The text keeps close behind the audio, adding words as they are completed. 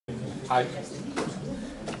Hi.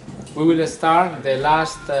 We will start the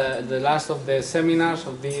last of the seminars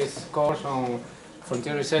of this course on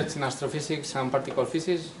frontier research in astrophysics and particle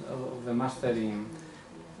physics of the Master in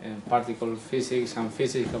particle physics and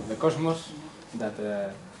physics of the cosmos that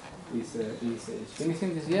is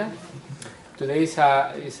finishing this year. Today is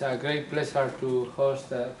a great pleasure to host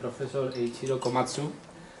Professor Eiichiro Komatsu.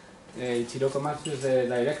 Eiichiro Komatsu is the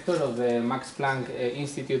director of the Max Planck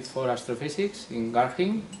Institute for Astrophysics in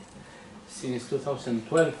Garching since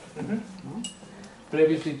 2012.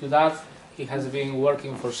 Previously to that, he has been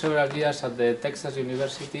working for several years at the Texas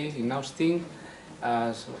University in Austin.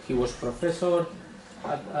 As he was professor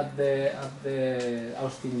at the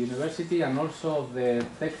Austin University and also of the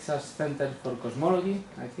Texas Center for Cosmology.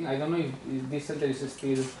 I don't know if this center is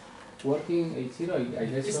still working, Eiichiro. I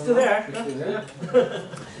guess it's so still there. It's still there.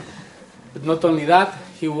 But not only that,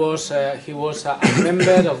 he was a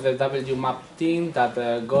member of the WMAP team that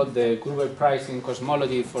got the Gruber Prize in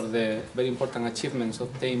Cosmology for the very important achievements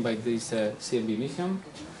obtained by this CMB mission.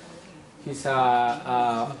 He's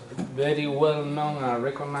a very well-known and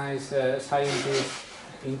recognized scientist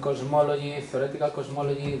in cosmology, theoretical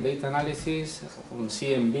cosmology, data analysis, on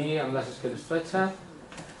CMB and large scale structure.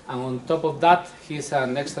 And on top of that, he's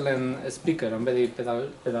an excellent speaker and very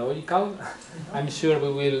pedagogical. I'm sure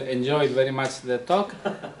we will enjoy very much the talk,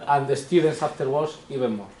 and the students afterwards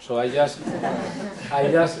even more. So I just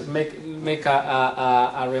make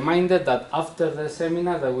a reminder that after the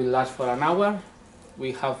seminar that will last for an hour,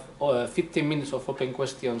 we have 15 minutes of open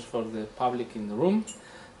questions for the public in the room.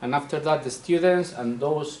 And after that, the students and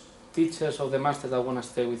those teachers of the master that want to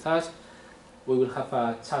stay with us, we will have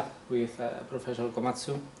a chat with Professor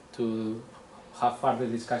Komatsu to have further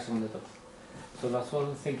discussion on the topic. So that's all.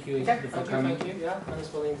 Thank you for coming. Thank you. Yeah, thanks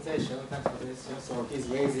for the invitation. Thanks for this. Yeah, so he's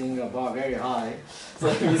raising the bar very high. So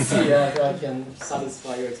let me see if I can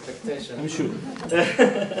satisfy your expectation. I'm sure.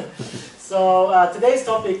 So today's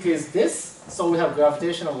topic is this. So we have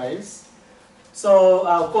gravitational waves. So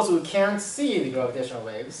of course we can't see the gravitational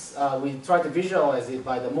waves. We try to visualize it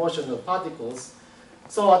by the motion of particles.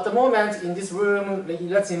 So at the moment in this room,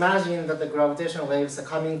 let's imagine that the gravitational waves are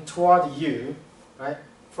coming toward you, right?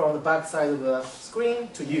 From the back side of the screen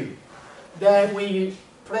to you. Then we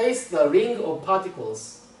place the ring of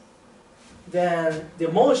particles. Then the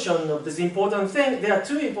motion of this important thing, there are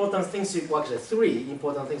two important things, actually three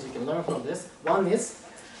important things you can learn from this. One is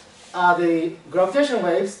the gravitational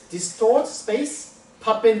waves distort space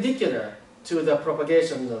perpendicular to the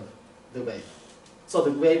propagation of the wave. So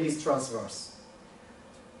the wave is transverse.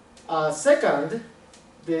 Second,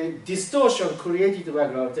 the distortion created by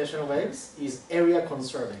gravitational waves is area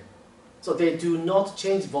conserving. So they do not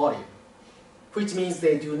change volume, which means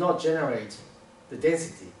they do not generate the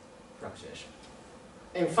density fluctuation.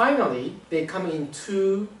 And finally, they come in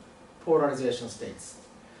two polarization states.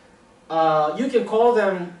 You can call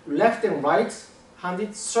them left and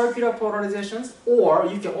right-handed circular polarizations, or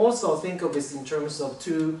you can also think of this in terms of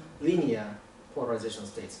two linear polarization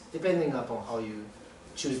states, depending upon how you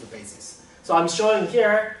choose the basis. So I'm showing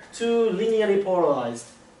here two linearly polarized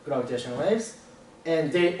gravitational waves,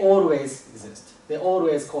 and they always exist. They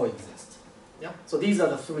always coexist. Yeah? So these are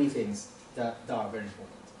the three things that are very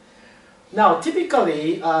important. Now,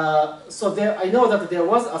 typically, I know that there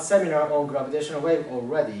was a seminar on gravitational wave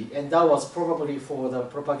already, and that was probably for the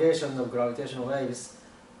propagation of gravitational waves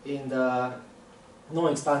in the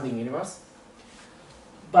non-expanding universe.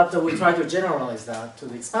 But we try to generalize that to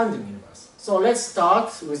the expanding universe. So let's start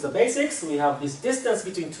with the basics. We have this distance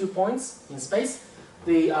between 2 points in space.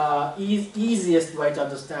 The easiest way to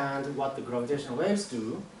understand what the gravitational waves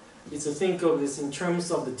do is to think of this in terms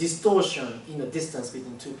of the distortion in the distance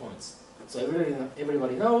between 2 points. So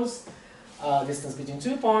everybody knows distance between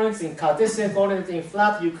 2 points in Cartesian coordinate in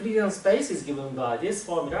flat Euclidean space is given by this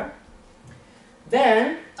formula.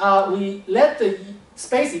 Then we let the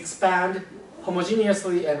space expand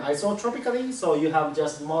homogeneously and isotropically, so you have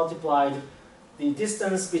just multiplied the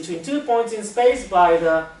distance between 2 points in space by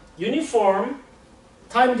the uniform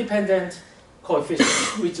time-dependent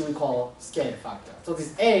coefficient, which we call scale factor. So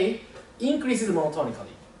this A increases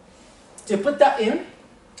monotonically. To put that in,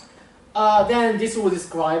 then this will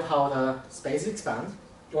describe how the space expands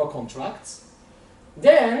or contracts.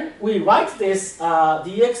 Then we write this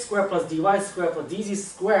dx squared plus dy squared plus dz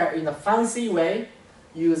squared in a fancy way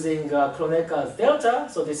using Kronecker's delta.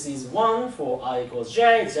 So this is 1 for I equals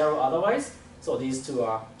j, 0 otherwise. So these two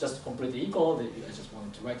are just completely equal. I just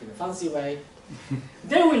wanted to write in a fancy way.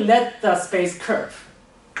 Then we let the space curve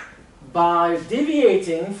by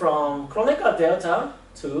deviating from Kronecker delta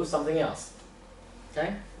to something else.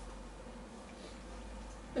 Okay?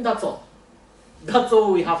 And that's all. That's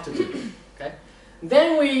all we have to do. Okay?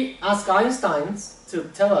 Then we ask Einstein to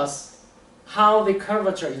tell us how the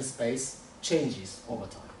curvature in space changes over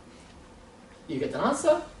time. You get an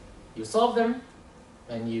answer, you solve them,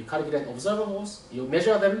 and you calculate observables, you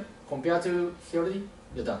measure them, compare to theory,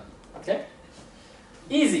 you're done. Okay?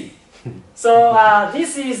 Easy. So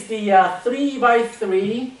this is the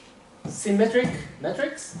 3x3 symmetric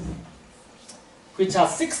matrix, which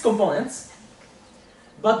has 6 components.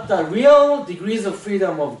 But the real degrees of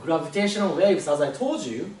freedom of gravitational waves, as I told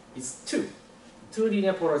you, is 2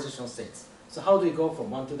 linear polarization states. So how do we go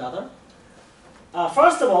from one to the other?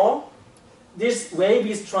 First of all, this wave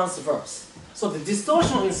is transverse. So the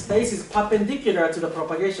distortion in space is perpendicular to the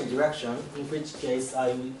propagation direction, in which case I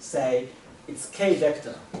would say it's k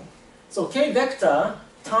vector. So k vector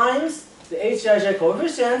times the Hij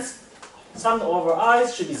coefficients summed over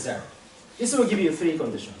i's should be 0. This will give you 3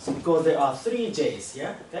 conditions, because there are 3 j's,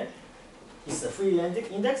 yeah? Okay? It's a free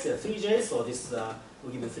index, there are 3 j's, so this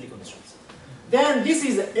will give you 3 conditions. Then this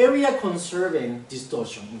is area conserving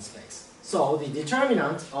distortion in space. So the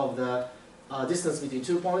determinant of the distance between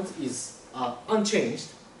 2 points is unchanged,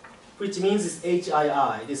 which means this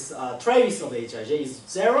Hii, this trace of Hij is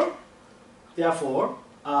 0. Therefore,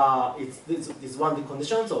 this is one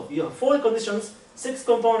condition. So you have 4 conditions, 6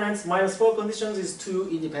 components, minus 4 conditions is 2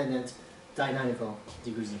 independent dynamical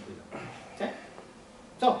degrees of freedom. Okay?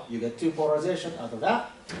 So you get 2 polarization out of that.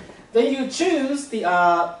 Then you choose the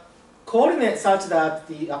coordinate such that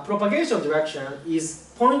the propagation direction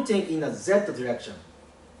is pointing in a z direction.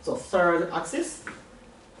 So third axis.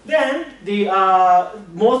 Then the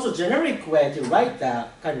most generic way to write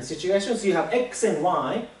that kind of situation, so you have x and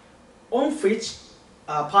y on which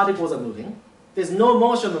particles are moving. There's no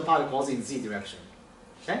motion of particles in z direction.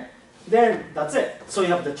 Okay? Then that's it. So you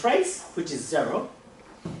have the trace, which is 0,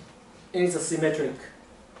 and it's a symmetric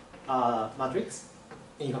matrix,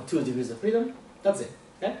 and you have 2 degrees of freedom. That's it.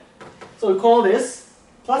 Okay? So we call this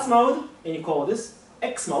plus mode, and you call this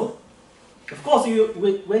x mode. Of course,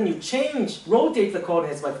 when you rotate the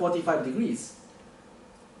coordinates by 45 degrees,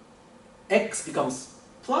 x becomes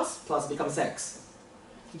plus, plus becomes x.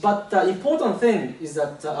 But the important thing is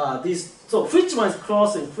that so which one is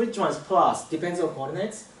cross and which one is plus depends on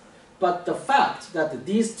coordinates. But the fact that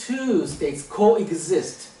these 2 states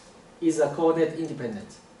coexist is a coordinate independent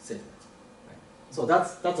statement. Right? So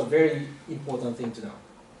that's a very important thing to know.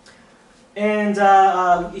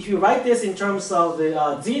 And if you write this in terms of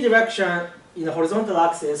the z direction in the horizontal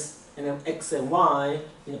axis and then x and y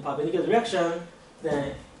in the perpendicular direction,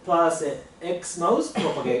 then plus x modes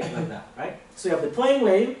propagate like that, right? So you have the plane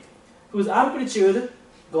wave whose amplitude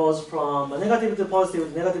goes from negative to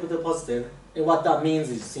positive, negative to positive, and what that means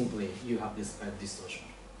is simply you have this kind of distortion.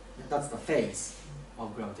 That's the phase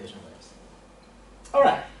of gravitational waves. All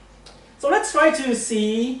right, so let's try to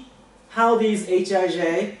see how these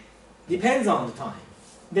Hij depends on the time.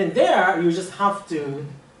 Then there, you just have to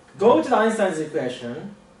go to the Einstein's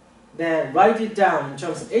equation, then write it down in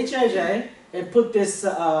terms of Hij, and put this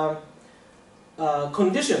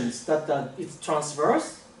conditions that it's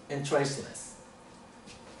transverse and traceless.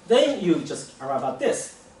 Then you just arrive at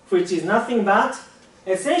this, which is nothing but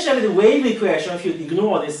essentially the wave equation. If you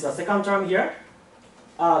ignore this second term here,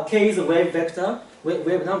 k is a wave vector,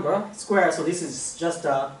 wave number, square, so this is just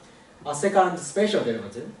a second spatial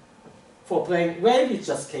derivative. For plane wave, it's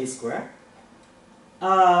just k squared.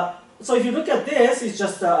 So if you look at this, it's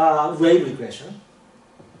just a wave equation.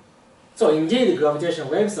 So indeed, gravitational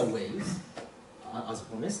waves are waves, as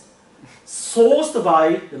promised, sourced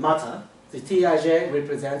by the matter. The Tij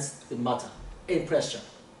represents the matter in pressure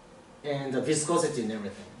and the viscosity and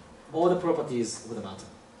everything, all the properties of the matter.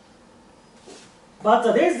 But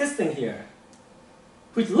there's this thing here,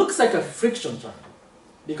 which looks like a friction term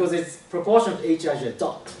because it's proportional to Hij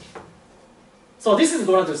dot. So this is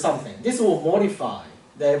going to do something. This will modify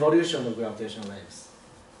the evolution of gravitational waves.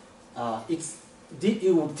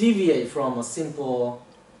 It will deviate from a simple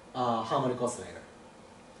harmonic oscillator.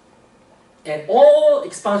 And all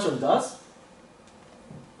expansion does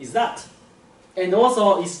is that. And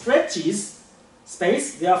also it stretches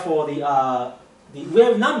space, therefore the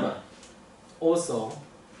wave number also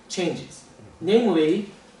changes. Namely,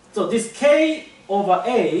 so this k over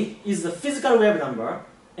a is the physical wave number,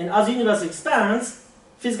 and as the universe expands,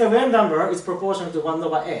 physical wave number is proportional to 1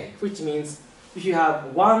 over a, which means if you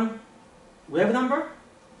have one wave number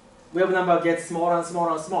gets smaller and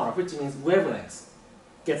smaller and smaller, which means wavelengths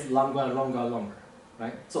gets longer and longer and longer,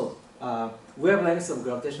 right? So wavelengths of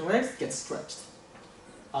gravitational waves get stretched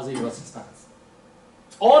as the universe expands.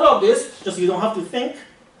 All of this, just you don't have to think,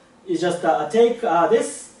 is just take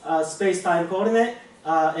this space-time coordinate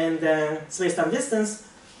and then space-time distance,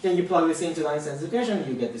 then you plug this into the Einstein's equation,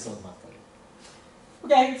 you get this automatically.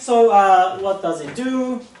 Okay, so what does it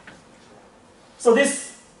do? So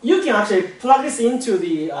this, you can actually plug this into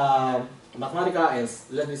the Mathematica and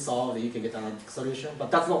let it solve, you can get an analytic solution, but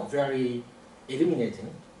that's not very illuminating.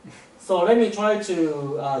 So let me try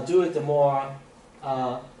to do it a more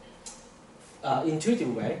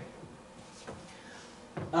intuitive way.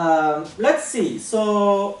 Let's see,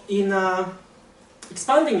 so in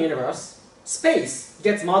expanding universe, space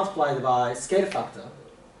gets multiplied by scale factor,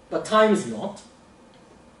 but time is not.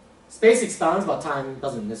 Space expands, but time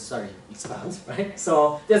doesn't necessarily expand, right?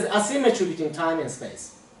 So there's asymmetry between time and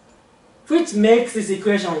space, which makes this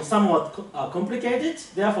equation somewhat complicated.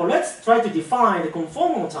 Therefore, let's try to define the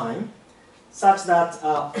conformal time such that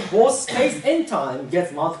both space and time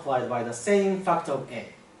gets multiplied by the same factor of A.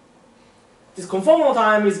 This conformal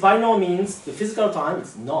time is by no means the physical time,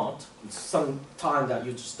 it's not. It's some time that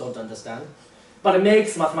you just don't understand. But it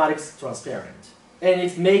makes mathematics transparent. And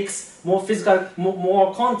it makes more physical,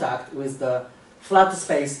 more contact with the flat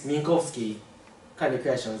space Minkowski kind of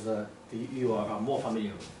equations that you are more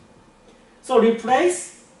familiar with. So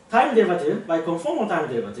replace time derivative by conformal time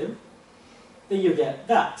derivative, then you get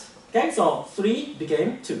that. Okay, so 3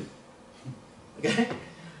 became 2. Okay?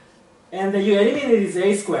 And then you eliminate this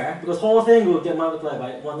a square, because whole thing will get multiplied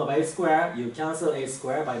by 1 over a square. You cancel a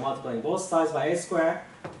square by multiplying both sides by a square.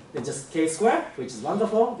 Then just k square, which is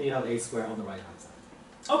wonderful. Then you have a square on the right hand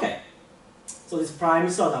side. Okay, so these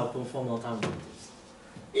primes are now conformal time derivatives.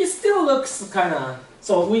 It still looks kind of,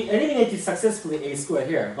 so we eliminated successfully a square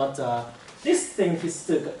here, but this thing is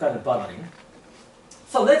still kind of bothering.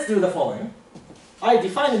 So let's do the following. I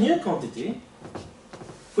define a new quantity,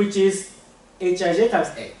 which is Hij times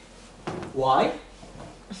A. Why?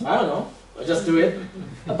 I don't know. I'll just do it.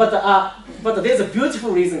 But there's a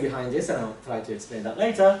beautiful reason behind this, and I'll try to explain that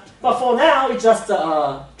later. But for now, it's just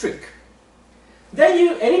a trick. Then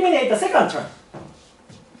you eliminate the second term,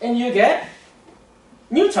 and you get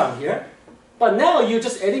new term here. But now you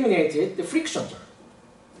just eliminated the friction term.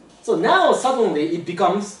 So now suddenly it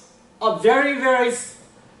becomes a very, very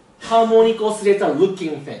harmonic oscillator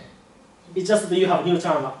looking thing. It's just that you have new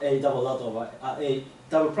term a double dot over a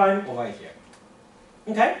double prime over here.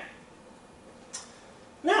 Okay?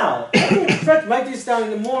 Now, let me try to write this down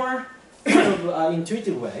in a more sort of,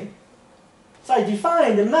 intuitive way. So I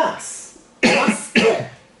define the mass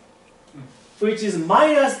square, which is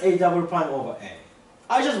minus a double prime over a.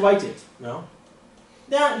 I just write it, you know?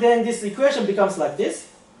 Then this equation becomes like this.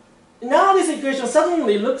 Now this equation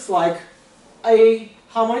suddenly looks like a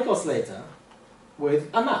harmonic oscillator with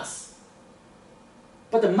a mass.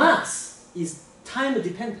 But the mass is time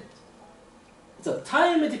dependent. It's a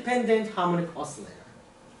time dependent harmonic oscillator.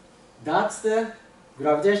 That's the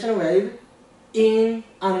gravitational wave in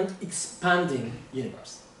an expanding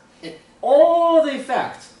universe. And all the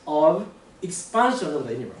effect of expansion of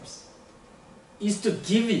the universe is to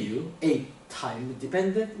give you a time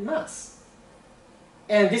dependent mass.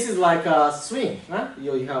 And this is like a swing, right?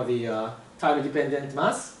 You have the time dependent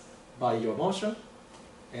mass by your motion,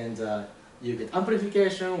 and you get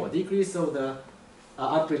amplification or decrease of the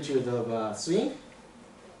amplitude of swing.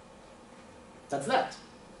 That's that.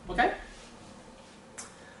 Okay?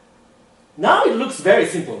 Now it looks very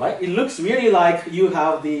simple, right? It looks really like you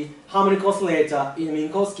have the harmonic oscillator in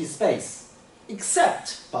Minkowski space.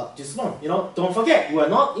 Except, but this one, you know, don't forget, we are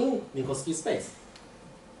not in Minkowski space.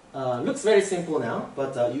 Looks very simple now,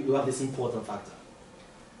 but you have this important factor.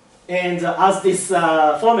 And as this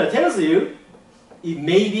formula tells you, it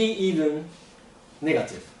may be even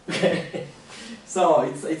negative. So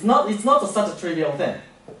it's not such a trivial thing.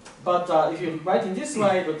 But if you write in this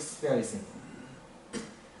way, it looks very simple.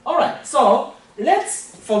 All right, so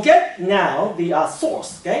let's forget now the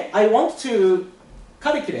source. Okay, I want to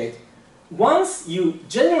calculate once you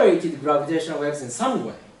generated gravitational waves in some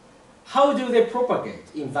way, how do they propagate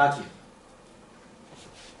in vacuum?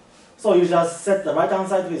 So you just set the right hand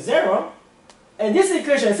side with 0, and this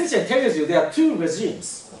equation essentially tells you there are two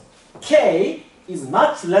regimes. K is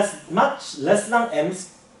much less than m,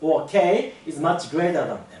 or k is much greater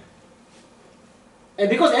than m. And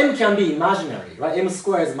because m can be imaginary, right? M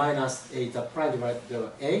squared is minus a prime divided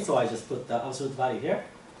by a, so I just put the absolute value here.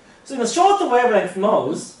 So in the short wavelength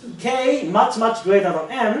modes, k much greater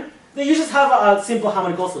than m, then you just have a simple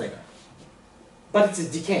harmonic oscillator. But it's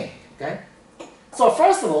decaying, okay? So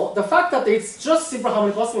first of all, the fact that it's just simple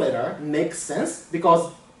harmonic oscillator makes sense,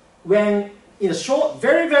 because when in the short,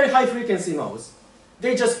 very high frequency modes,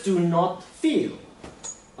 they just do not feel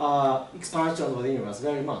expansion of the universe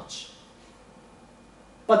very much.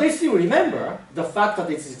 But they still remember the fact that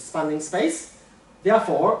it's expanding space,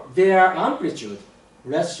 Therefore, their amplitude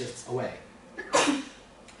redshifts away.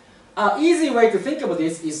 An easy way to think about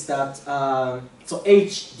this is that so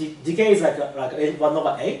h decays like 1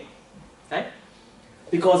 over a, okay?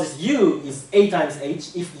 Because it's u is a times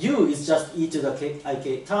h. If u is just e to the ik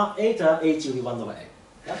eta, h will be 1 over a.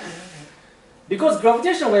 Yeah? Because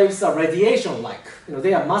gravitational waves are radiation-like,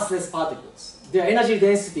 they are massless particles. Their energy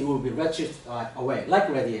density will be redshifted away, like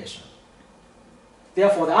radiation.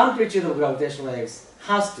 Therefore, the amplitude of gravitational waves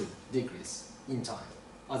has to decrease in time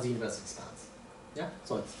as the universe expands. Yeah,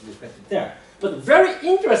 so it's reflected there. But a very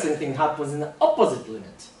interesting thing happens in the opposite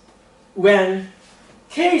limit. When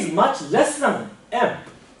k is much less than m,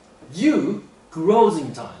 u grows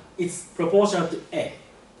in time. It's proportional to a.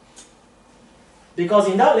 Because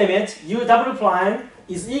in that limit, u double prime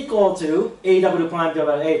is equal to a double prime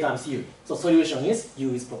divided by a times u. So solution is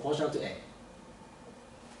u is proportional to a.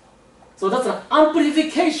 So that's an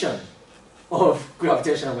amplification of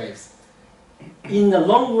gravitational waves in the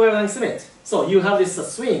long wavelength limit. So you have this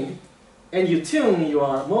swing, and you tune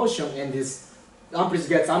your motion, and this amplitude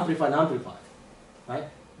gets amplified and amplified, right?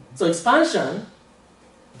 So expansion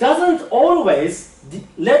doesn't always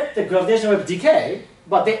let the gravitational wave decay,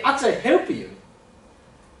 but they actually help you.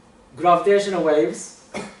 Gravitational waves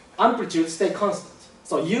amplitude stay constant.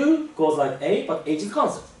 So u goes like a, but h is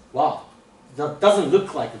constant. Wow, that doesn't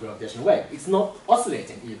look like a gravitational wave. It's not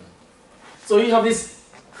oscillating even. So you have this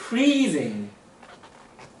freezing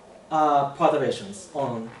perturbations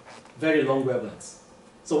on very long wavelengths.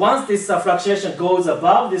 So once this fluctuation goes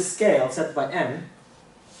above this scale set by m,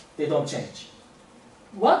 they don't change.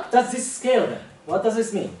 What does this scale then? What does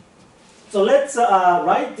this mean? So let's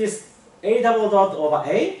write this a double dot over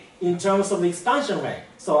a in terms of the expansion rate.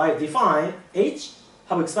 So I define h,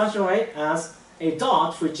 have expansion rate as a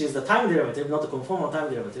dot, which is the time derivative, not the conformal time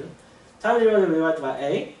derivative. Time derivative divided by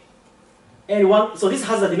a. And so this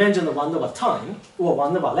has a dimension of 1 over time, or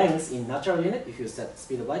 1 over length in natural unit, if you set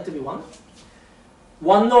speed of light to be 1.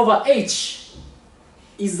 1 over h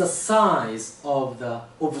is the size of the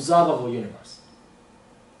observable universe.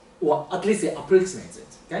 Or at least it approximates it.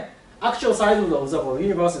 Okay? Actual size of the observable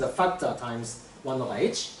universe is a factor times 1 over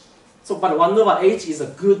h. So, but 1 over h is a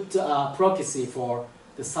good proxy for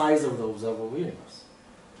the size of the observable universe.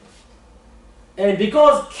 And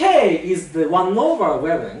because k is the 1 over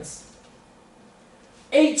wavelengths,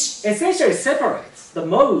 h essentially separates the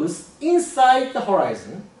modes inside the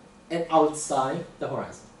horizon and outside the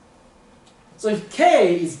horizon. So if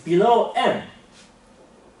k is below m,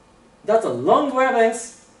 that's a long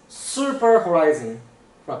wavelength super horizon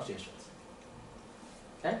fluctuations.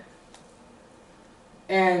 Okay?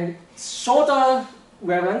 And shorter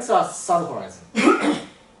wavelengths are sub-horizon.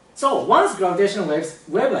 So once gravitational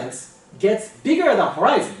wavelengths gets bigger than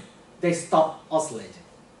horizon, they stop oscillating.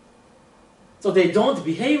 So they don't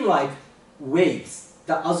behave like waves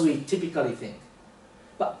that as we typically think.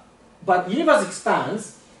 But universe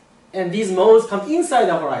expands, and these modes come inside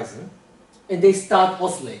the horizon, and they start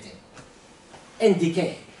oscillating and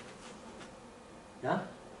decaying. Yeah?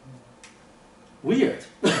 Weird.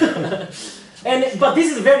 But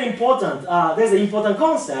this is very important. There's an important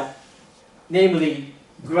concept, namely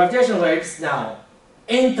gravitational waves now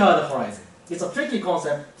enter the horizon. It's a tricky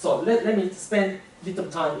concept, so let me spend a bit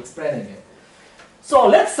of time explaining it. So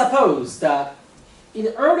let's suppose that in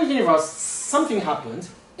the early universe something happened,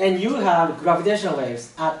 and you have gravitational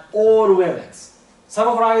waves at all wavelengths,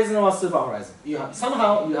 sub-horizon or super-horizon.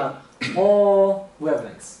 Somehow you have all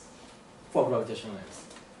wavelengths for gravitational waves.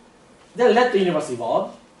 Then let the universe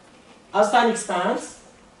evolve. As time expands,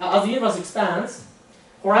 as the universe expands,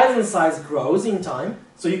 horizon size grows in time,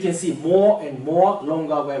 so you can see more and more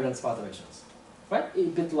longer wavelength perturbations. Right? A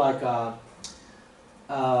bit like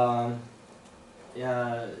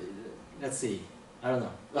let's see. I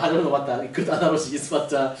don't know what the good analogy is,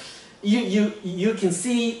 but you can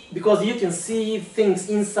see, because you can see things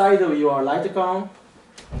inside of your light cone.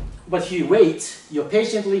 But if you wait, you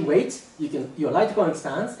patiently wait, your light cone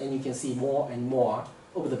expands, and you can see more and more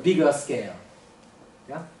of the bigger scale.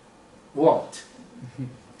 Yeah, world.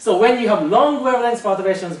 So when you have long wavelength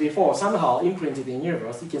perturbations before somehow imprinted in the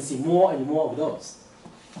universe, you can see more and more of those.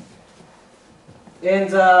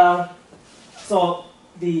 And so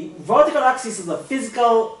the vertical axis is the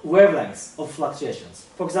physical wavelengths of fluctuations.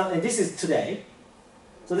 For example, and this is today.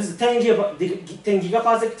 So this is 10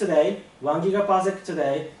 gigaparsec today, 1 gigaparsec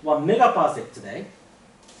today, 1 megaparsec today.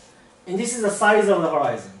 And this is the size of the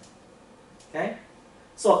horizon. Okay?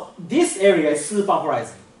 So this area is super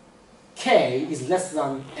horizon. K is less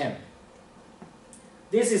than m.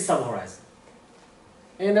 This is sub-horizon.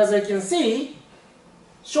 And as I can see,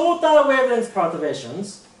 shorter wavelength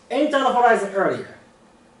perturbations enter the horizon earlier.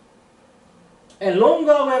 And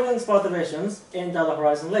longer wavelength perturbations enter the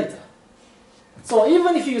horizon later. So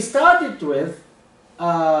even if you started with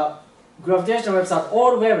gravitational waves at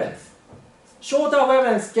all wavelengths, shorter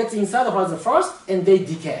wavelengths get inside the horizon first and they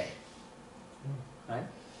decay. Right?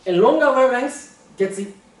 And longer wavelengths get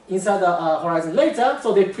inside the horizon later,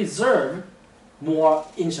 so they preserve more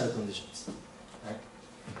initial conditions. Right?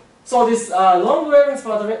 So this long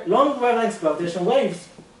wavelength gravitational waves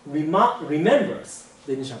remembers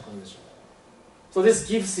the initial condition. So this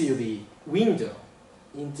gives you the window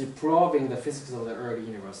into probing the physics of the early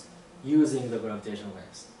universe using the gravitational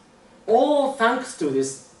waves. All thanks to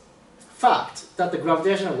this fact that the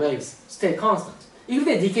gravitational waves stay constant. If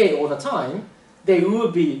they decay all the time, they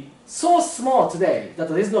will be so small today that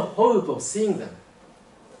there is no hope of seeing them.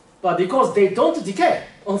 But because they don't decay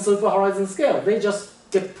on superhorizon scale, they just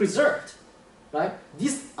get preserved. Right?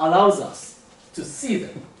 This allows us to see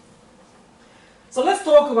them. So let's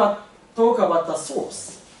talk about the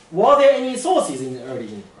source. Were there any sources in the early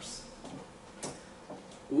universe?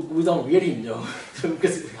 We don't really know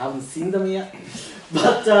because we haven't seen them yet.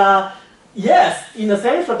 But yes, in the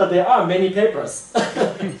sense that there are many papers.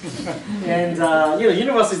 And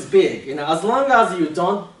universe is big. As long as you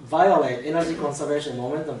don't violate energy conservation,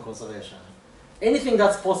 momentum conservation, anything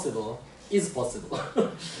that's possible is possible.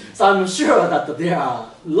 So I'm sure that there are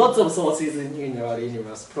lots of sources in our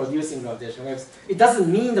universe producing gravitational waves. It doesn't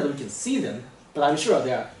mean that we can see them, but I'm sure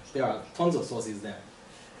there are tons of sources there.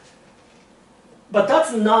 But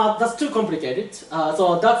that's too complicated.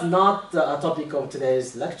 So that's not a topic of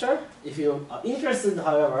today's lecture. If you are interested,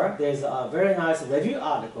 however, there's a very nice review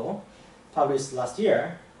article published last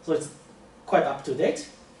year. So it's quite up to date.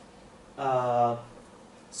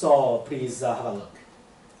 So please have a look.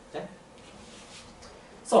 Okay?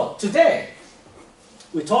 So today,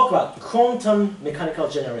 we talk about quantum mechanical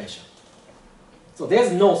generation. So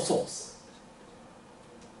there's no source.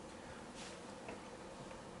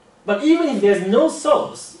 But even if there's no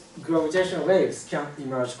source, gravitational waves can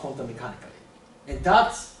emerge quantum mechanically. And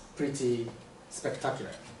that's pretty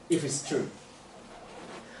spectacular, if it's true.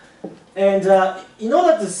 And in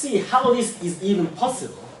order to see how this is even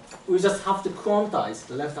possible, we just have to quantize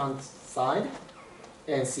the left-hand side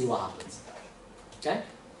and see what happens. Okay?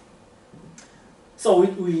 So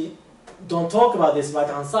we don't talk about this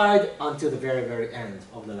right-hand side until the very, very end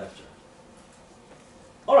of the lecture.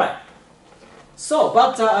 All right. So,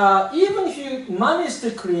 but even if you manage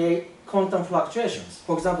to create quantum fluctuations,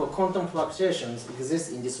 for example, quantum fluctuations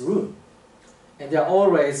exist in this room, and there are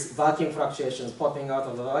always vacuum fluctuations popping out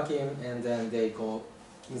of the vacuum, and then they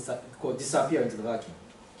disappear into the vacuum.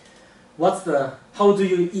 How do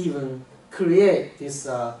you even create these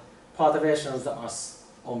perturbations that are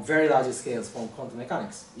on very large scales from quantum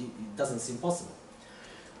mechanics? It doesn't seem possible.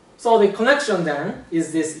 So the connection then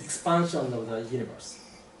is this expansion of the universe.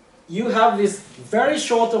 You have these very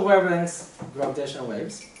short wavelengths gravitational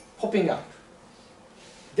waves popping up.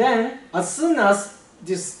 Then, as soon as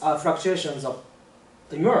these fluctuations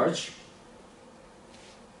emerge,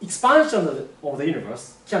 expansion of the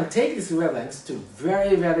universe can take these wavelengths to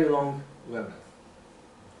very, very long wavelengths.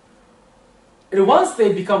 And once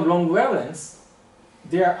they become long wavelengths,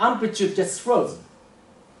 their amplitude gets frozen.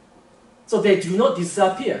 So they do not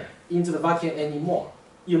disappear into the vacuum anymore.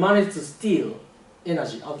 You manage to steal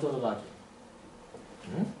energy out of the vacuum.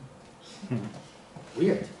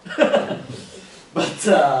 Weird.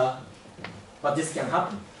 But this can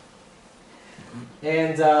happen.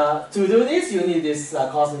 And to do this, you need this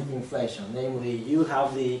cosmic inflation. Namely, you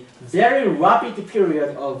have the very rapid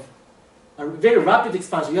period of a very rapid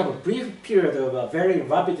expansion. You have a brief period of a very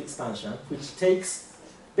rapid expansion, which takes,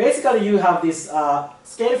 basically you have this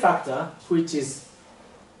scale factor, which is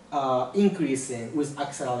increasing with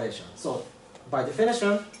acceleration. So by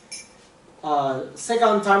definition,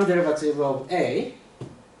 second time derivative of A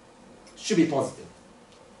should be positive.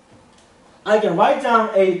 I can write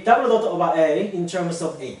down a double dot over A in terms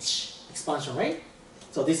of H, expansion rate.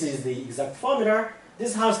 So this is the exact formula.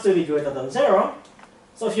 This has to be greater than 0.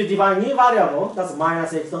 So if you divide new variable, that's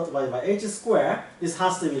minus H dot divided by H squared, this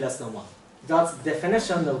has to be less than 1. That's the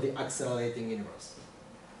definition of the accelerating universe.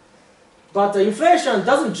 But the inflation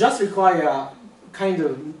doesn't just require kind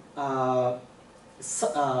of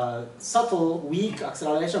subtle, weak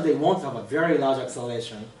acceleration. They want to have a very large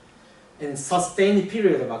acceleration and sustained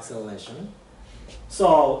period of acceleration.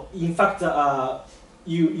 So in fact,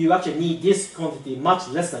 you actually need this quantity much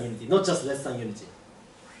less than unity, not just less than unity.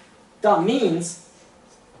 That means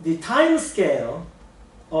the time scale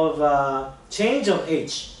of change of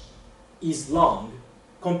h is long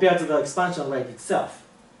compared to the expansion rate itself,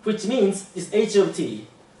 which means this h of t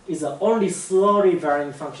is an only slowly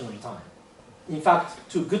varying function of time. In fact,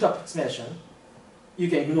 to good approximation, you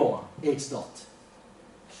can ignore h dot.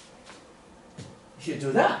 If you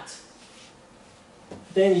do that,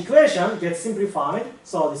 then equation gets simplified.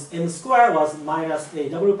 So this m squared was minus a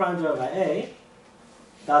w prime divided by a.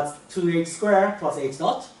 That's 2h squared plus h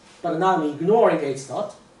dot. But now I'm ignoring h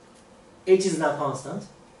dot. H is now constant.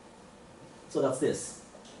 So that's this.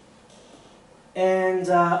 And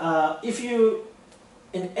if you,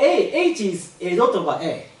 and h is a dot over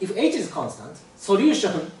a. If h is constant,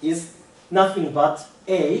 solution is nothing but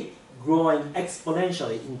a growing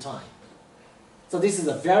exponentially in time. So this is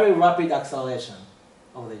a very rapid acceleration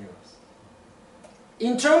of the universe.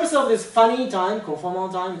 In terms of this funny time,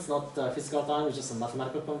 conformal time, it's not physical time, it's just a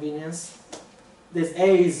mathematical convenience. This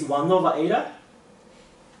a is 1 over eta.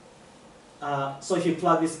 So if you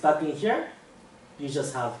plug this back in here, you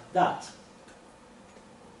just have that.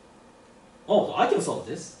 Oh, I can solve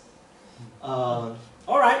this. All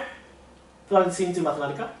right, plug this into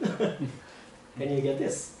Mathematica, and you get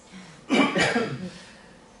this.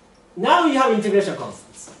 Now you have integration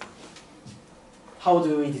constants. How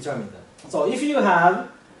do we determine them? So if you have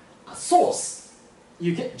a source,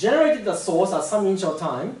 you generated the source at some initial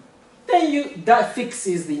time, then that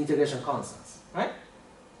fixes the integration constants, right?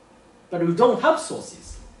 But we don't have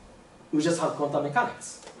sources. We just have quantum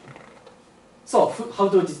mechanics. So how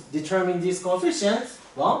do we determine these coefficients?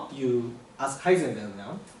 Well, you ask Heisenberg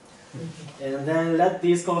now, and then let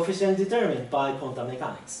these coefficients determined by quantum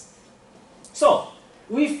mechanics. So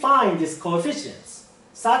we find these coefficients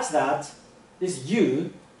such that this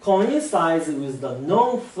U coincides with the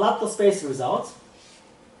non-flat space result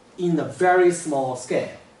in a very small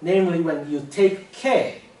scale. Namely, when you take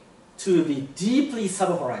K to be deeply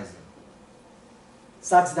subhorizon,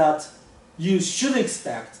 such that you should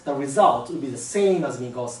expect the result will be the same as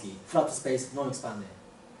Minkowski, flat space, non-expanding.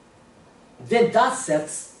 Then that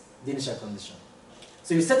sets the initial condition.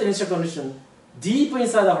 So you set the initial condition deep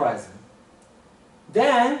inside the horizon.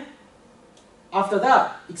 Then, after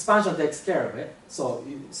that, expansion takes care of it. So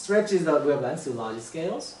it stretches the wavelengths to large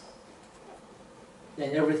scales.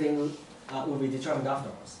 Then everything will be determined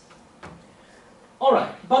afterwards. All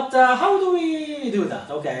right, but how do we do that?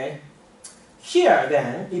 Okay. Here,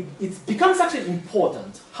 then, it becomes actually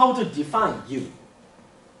important how to define U.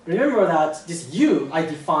 Remember that this U I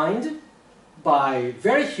defined by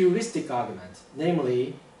very heuristic argument.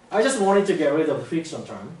 Namely, I just wanted to get rid of the friction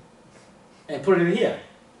term and put it here.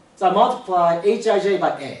 So I multiply Hij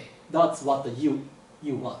by A. That's what the U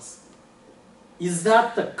was. Is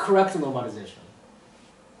that the correct normalization?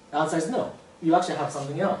 The answer is no. You actually have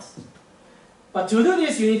something else. But to do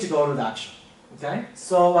this, you need to go to the action. Okay?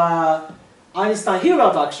 So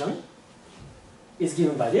Einstein-Hilbert action is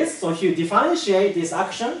given by this. So if you differentiate this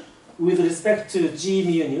action with respect to G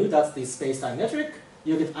mu nu, that's the space-time metric,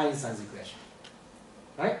 you get Einstein's equation.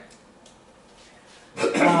 Right?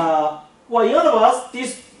 Well, in other words,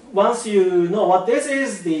 this, once you know what this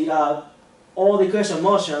is, all the equation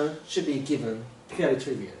motion should be given fairly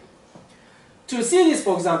trivially. To see this,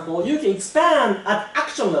 for example, you can expand at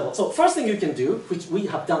action level. So first thing you can do, which we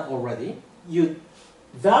have done already, you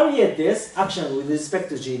variate this action with respect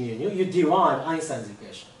to G mu nu, you derive Einstein's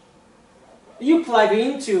equation. You plug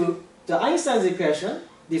into the Einstein's equation,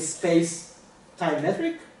 this space-time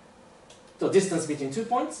metric, the distance between 2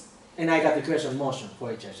 points, and I got the equation motion for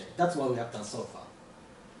Hij. That's what we have done so far.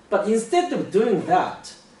 But instead of doing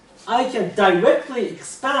that, I can directly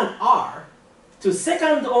expand R to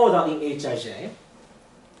second order in Hij,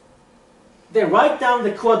 then write down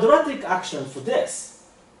the quadratic action for this.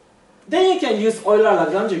 Then you can use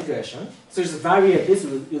Euler-Lagrange equation, so just variate this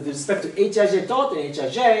with respect to Hij dot and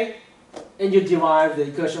Hij, and you derive the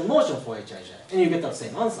equation motion for Hij, and you get the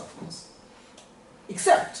same answer, of course.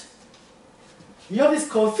 Except, you have this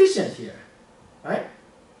coefficient here, right?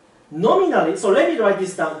 Nominally, so let me write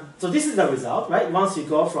this down. So this is the result, right? Once you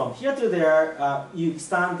go from here to there, you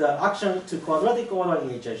expand the action to quadratic order in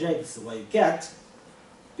Hij. This is what you get.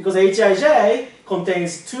 Because Hij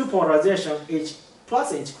contains two polarization, H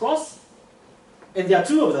plus H cross, and there are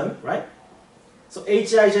two of them, right? So Hij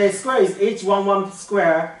square is H11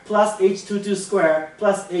 square plus H22 square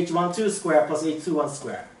plus H12 square plus H21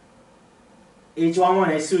 square. H11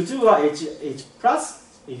 and H22 are H plus.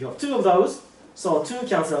 If you have two of those, so 2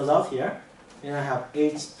 cancels out here, and I have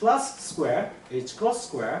H plus square, H cross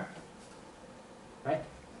square, right?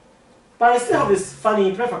 But I still have this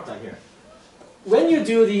funny prefactor here. When you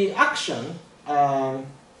do the action,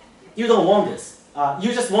 you don't want this.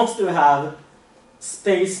 You just want to have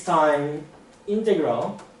space-time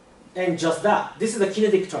integral and just that. This is the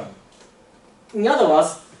kinetic term. In other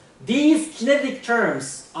words, these kinetic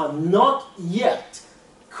terms are not yet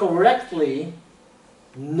correctly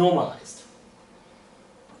normalized,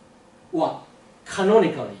 or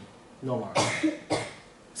canonically normalized.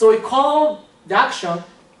 So we call the action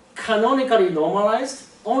canonically normalized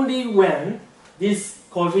only when this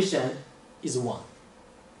coefficient is 1.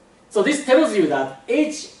 So this tells you that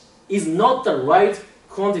h is not the right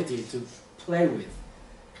quantity to play with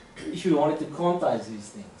if you wanted to quantize these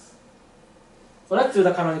things. So let's do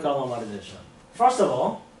the canonical normalization. First of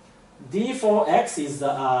all, d for x is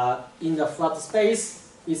in the flat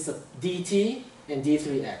space is dt and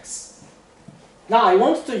d3x. Now I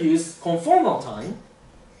want to use conformal time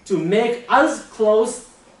to make as close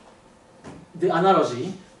the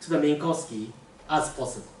analogy to the Minkowski as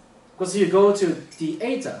possible. Because if you go to the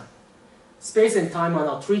eta, space and time are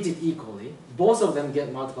not treated equally. Both of them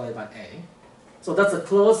get multiplied by a. So that's the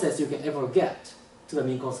closest you can ever get to the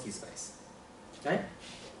Minkowski space. Okay?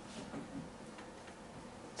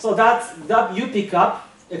 So that you pick up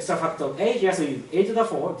extra factor of a here, so you a to the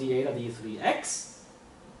 4, d eta d3x.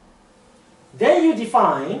 Then you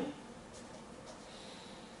define,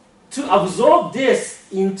 to absorb this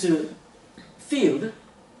into field,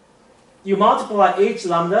 you multiply h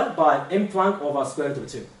lambda by m Planck over square root of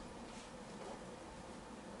 2.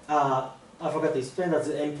 I forgot to explain that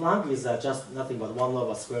the m Planck is just nothing but 1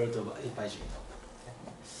 over square root of 8 pi g.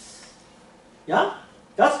 Yeah?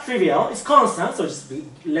 That's trivial. It's constant, so just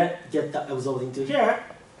get that absorbed into here.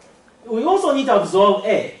 We also need to absorb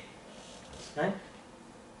a. Okay?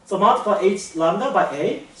 So multiply h lambda by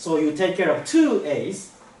a, so you take care of 2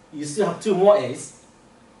 a's. You still have 2 more a's.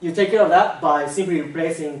 You take care of that by simply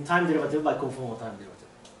replacing time derivative by conformal time derivative.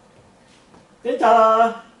 Then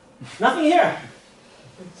ta-da! Nothing here.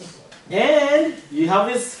 And you have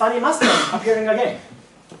this funny Máster appearing again.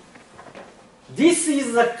 This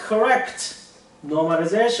is the correct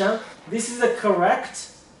normalization. This is the correct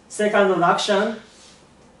second reduction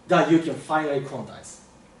that you can finally quantize.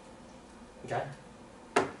 Okay?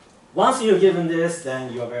 Once you're given this,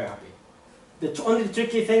 then you are very happy. The only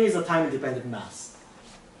tricky thing is the time-dependent mass.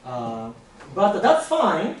 But that's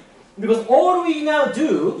fine, because all we now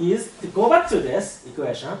do is to go back to this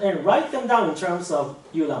equation and write them down in terms of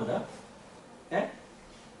u lambda. Okay?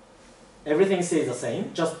 Everything stays the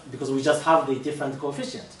same, just because we just have the different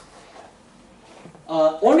coefficient.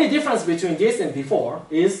 Only difference between this and before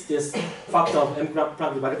is this factor of m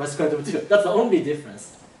Planck divided by square root of 2. That's the only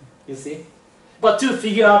difference, you see? But to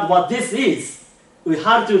figure out what this is, we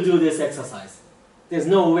have to do this exercise. There's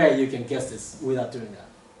no way you can guess this without doing that.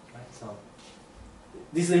 Right? So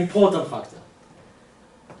this is an important factor.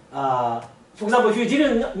 For example, if you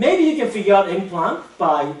didn't, maybe you can figure out m Planck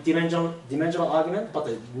by dimensional argument, but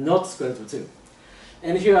not square root of 2.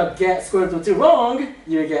 And if you get square root of 2 wrong,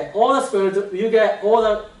 you get all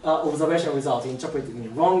the observation results interpreted in the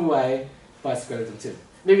wrong way by square root of 2.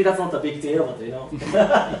 Maybe that's not a big deal, but you know,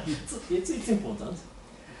 it's important.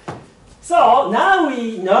 So now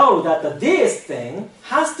we know that this thing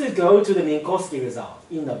has to go to the Minkowski result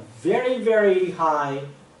in a very, very high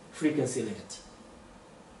frequency limit.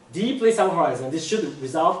 Deeply sub-horizon, this should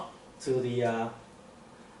result to the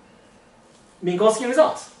Minkowski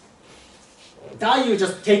result. That you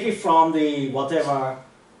just take it from the whatever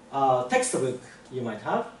textbook you might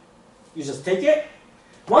have. You just take it.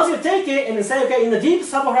 Once you take it and say, okay, in the deep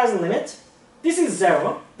sub-horizon limit, this is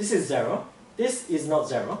 0, this is 0, this is not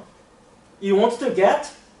 0. You want to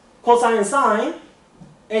get cosine and sine,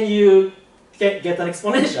 and you get an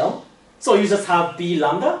exponential. So you just have b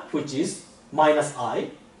lambda, which is minus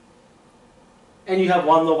I, and you have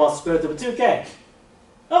 1 over square root of 2k.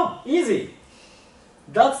 Oh, easy.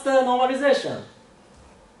 That's the normalization.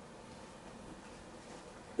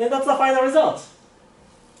 Then that's the final result.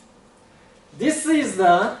 This is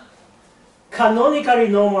the canonically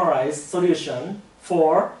normalized solution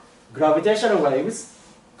for gravitational waves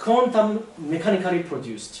quantum mechanically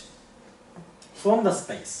produced from the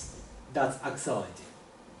space that's accelerating.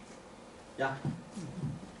 Yeah?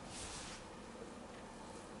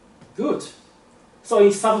 Good. So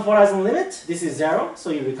in sub-horizon limit, this is 0, so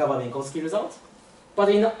you recover Minkowski result. But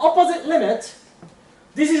in the opposite limit,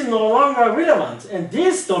 this is no longer relevant, and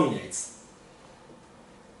this dominates.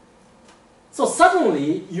 So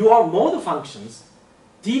suddenly, your mode functions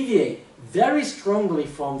deviate very strongly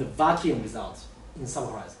from the vacuum result in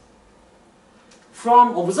sub-horizon.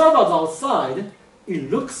 From observers outside,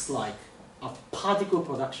 it looks like a particle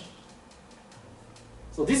production.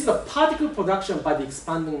 So this is a particle production by the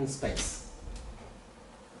expanding space.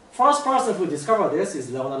 First person who discovered this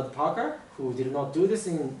is Leonard Parker, who did not do this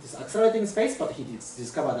in this accelerating space, but he did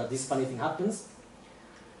discover that this funny thing happens.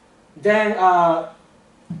 Then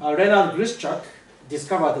Leonard Grishchuk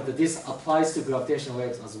discovered that this applies to gravitational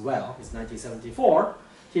waves as well. It's 1974.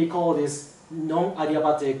 He called this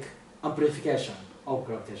non-adiabatic amplification of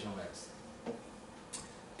gravitational waves.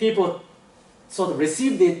 People sort of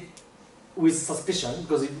received it with suspicion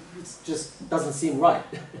because it just doesn't seem right.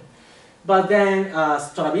 But then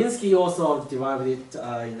Stravinsky also derived it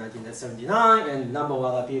in 1979, and a number of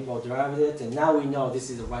other people derived it, and now we know this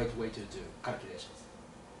is the right way to do calculations.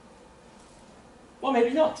 Well,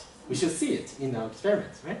 maybe not. We should see it in our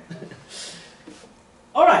experiments, right?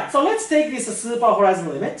 All right, so let's take this super horizon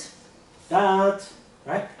limit. That,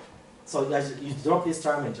 right? So you drop this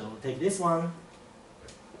term and you'll take this one.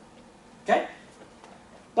 Okay?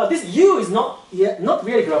 But this U is not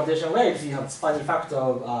really gravitational waves. You have spanning factor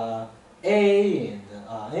of A and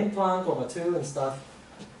n Planck over 2 and stuff.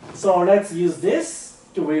 So let's use this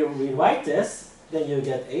to rewrite this. Then you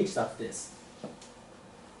get H, that's this.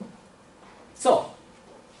 So,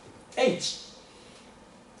 H,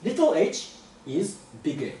 little h is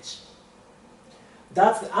big H.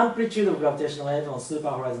 That's the amplitude of gravitational wave on super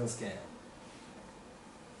horizon scale.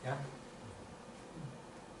 Yeah?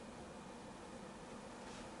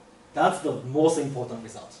 That's the most important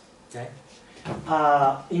result. Okay?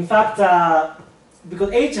 In fact,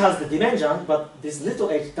 because h has the dimension, but this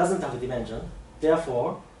little h doesn't have a dimension,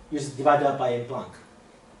 therefore, you just divide that by n Planck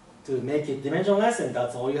to make it dimensionless, and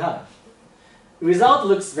that's all you have. The result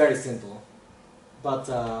looks very simple, but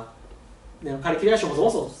calculation was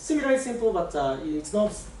also similarly simple, but it's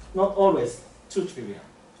not always too trivial.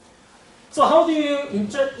 So how do you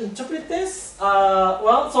interpret this?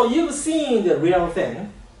 Well, so you've seen the real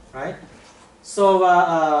thing, right? So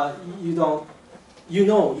you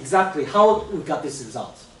know exactly how we got this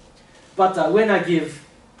result. But when I give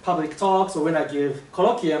public talks or when I give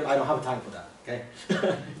colloquium, I don't have time for that. Okay,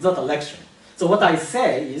 it's not a lecture. So what I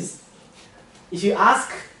say is, if you ask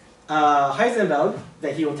Heisenberg,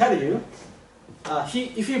 then he will tell you,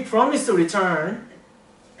 if you promise to return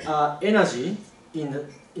energy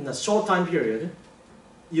in a short time period,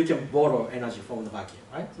 you can borrow energy from the vacuum,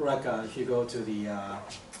 right? So like if you go to the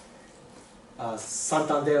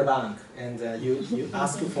Santander Bank and you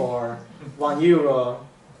ask for €1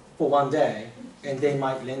 for 1 day, and they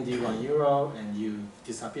might lend you €1 and you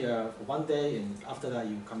disappear for 1 day, and after that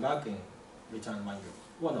you come back and return €1.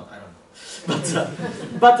 Well, no, I don't know.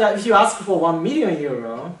 But if you ask for €1 million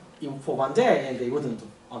for 1 day, and they wouldn't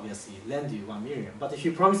obviously lend you 1 million. But if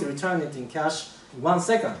you promise to return it in cash in 1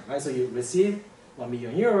 second, right? So you receive €1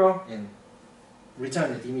 million and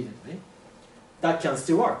return it immediately. That can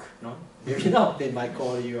still work, no? Maybe not. They might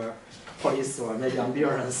call your police or maybe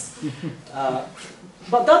ambulance.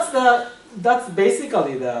 But that's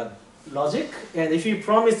basically the logic. And if you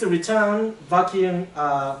promise to return vacuum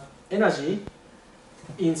energy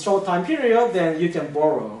in short time period, then you can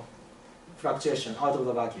borrow fluctuation out of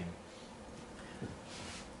the vacuum.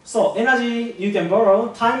 So energy you can borrow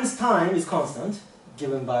times time is constant,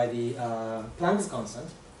 given by the Planck's constant.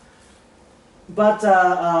 But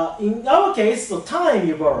in our case, so time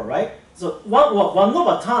you borrow, right? So 1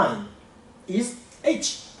 over time is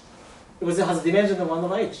h, because it has a dimension of 1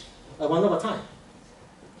 over h, 1 over time.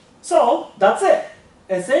 So that's it.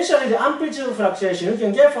 Essentially, the amplitude of fluctuation you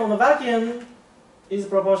can get from the vacuum is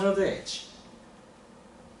proportional to h.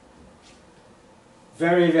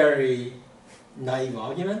 Very, very naive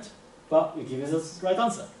argument, but it gives us the right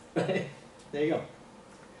answer. There you go.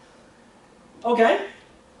 Okay.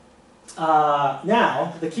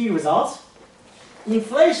 Now, the key result.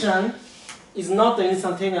 Inflation is not an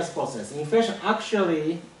instantaneous process. Inflation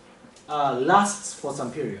actually lasts for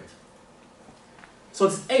some period. So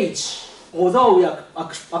this h, although we are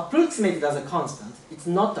approximated as a constant, it's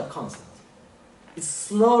not a constant. It's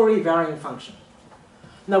slowly varying function.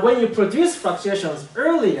 Now, when you produce fluctuations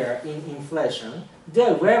earlier in inflation,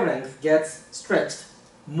 their wavelength gets stretched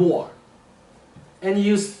more. And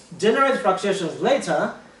you generate fluctuations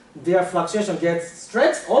later, their fluctuation gets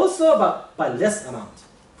stretched also, but by less amount.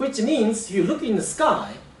 Which means you look in the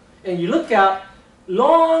sky and you look at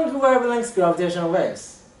long wavelength gravitational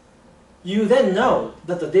waves. You then know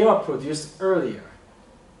that they were produced earlier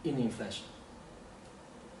in inflation.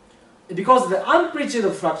 Because the amplitude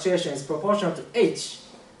of fluctuation is proportional to h,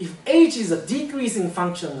 if h is a decreasing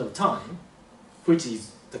function of time, which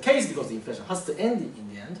is the case because the inflation has to end in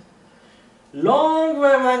the end, long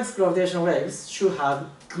wavelength gravitational waves should have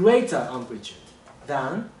greater amplitude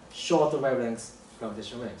than short wavelength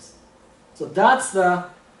gravitational waves. So that's the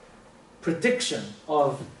prediction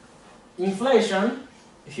of inflation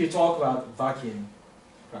if you talk about vacuum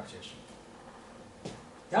fluctuation.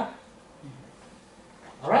 Yeah?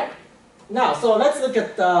 All right? Now, so let's look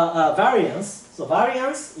at variance. So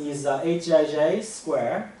variance is hij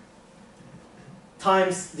square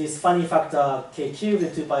times this funny factor k cubed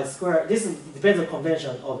and 2 pi squared. This depends on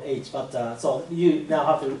convention of h, but so you now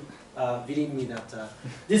have to believe me that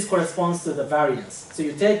this corresponds to the variance. So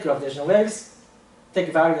you take gravitational waves,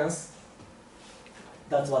 take variance,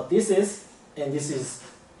 that's what this is, and this is,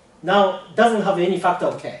 now doesn't have any factor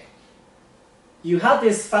of k. You have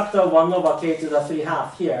this factor 1 over k to the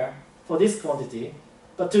 3/2 here for this quantity,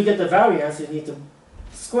 but to get the variance you need to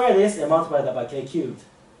square this and multiply that by k cubed.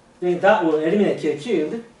 Then that will eliminate k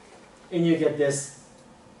cubed, and you get this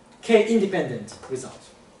k-independent result.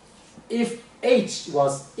 If h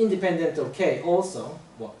was independent of k also,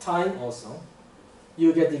 well, time also,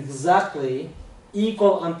 you get exactly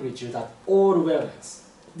equal amplitude at all wavelengths.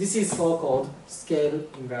 This is so-called scale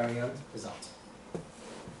invariant result.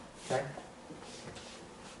 Okay.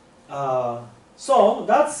 So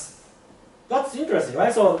that's interesting,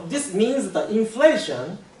 right? So this means that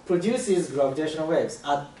inflation produces gravitational waves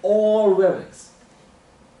at all wavelengths.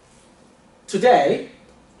 Today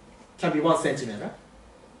can be 1 centimeter,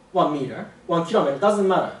 1 meter, 1 kilometer, doesn't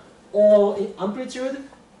matter. All amplitude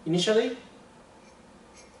initially,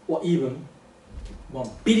 or even 1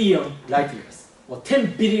 billion light years, or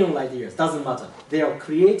 10 billion light years, doesn't matter. They are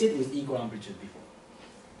created with equal amplitude before.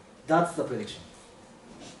 That's the prediction.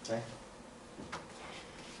 Okay.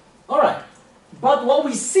 All right. But what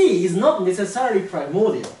we see is not necessarily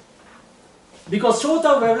primordial. Because shorter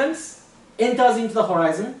wavelengths enters into the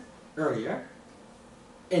horizon earlier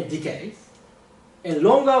and decays, and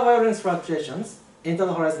longer wavelength fluctuations enter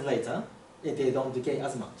the horizon later, and they don't decay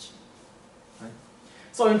as much. Right?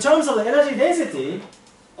 So in terms of the energy density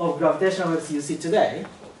of gravitational waves you see today,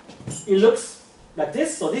 it looks like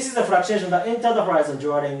this. So this is the fluctuation that entered the horizon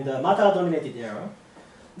during the matter-dominated era.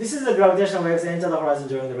 This is the gravitational waves that enter the horizon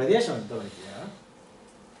during the radiation-dominated era.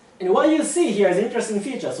 And what you see here is an interesting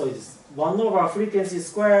feature. So it's 1 over frequency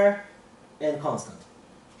square and constant.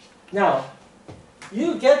 Now,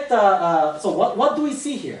 you get, so what do we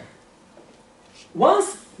see here?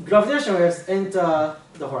 Once gravitational waves enter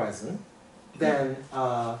the horizon, then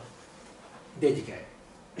they decay.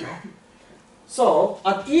 So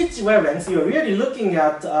at each wavelength, you're really looking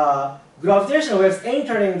at gravitational waves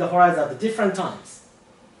entering the horizon at different times.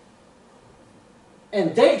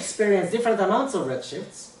 And they experience different amounts of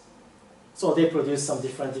redshifts, so they produce some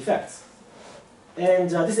different effects. And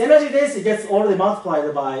this energy density gets already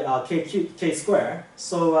multiplied by k squared,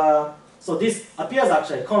 so this appears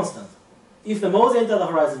actually constant. If the modes enter the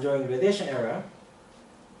horizon during radiation era,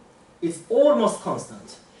 it's almost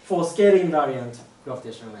constant for scale invariant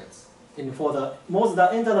gravitational waves. And for the modes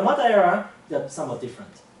that enter the matter era, they're somewhat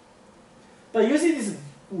different. But you see these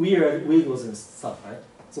weird wiggles and stuff, right?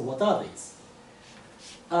 So what are these?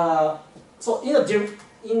 So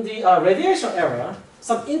in the radiation era,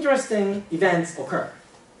 some interesting events occur.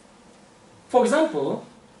 For example,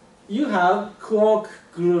 you have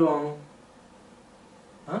quark-gluon,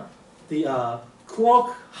 the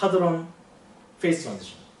quark-hadron phase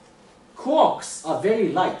transition. Quarks are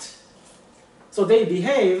very light, so they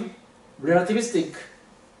behave relativistic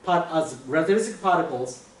as relativistic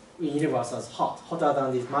particles in the universe as hotter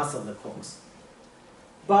than the mass of the quarks.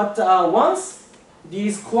 But once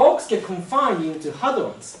these quarks get confined into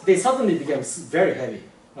hadrons, they suddenly become very heavy,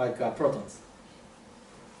 like protons.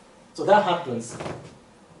 So that happens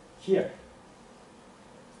here.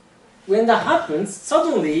 When that happens,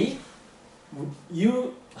 suddenly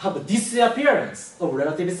you have a disappearance of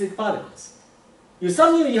relativistic particles. You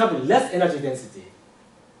suddenly have less energy density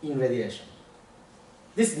in radiation.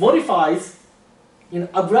 This modifies, in an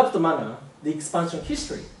abrupt manner, the expansion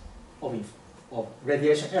history of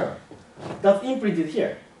radiation era. That's imprinted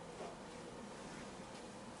here.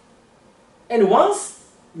 And once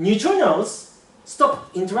neutrinos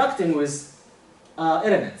stop interacting with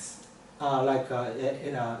elements, like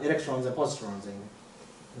electrons and positrons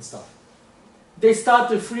and stuff, they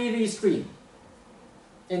start to freely stream.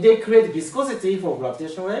 And they create viscosity for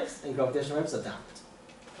gravitational waves, and gravitational waves are damped.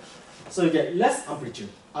 So you get less amplitude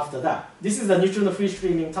after that. This is the neutrino free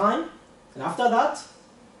streaming time, and after that,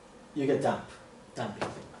 you get damping.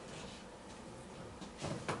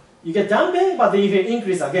 You get damping, but then if you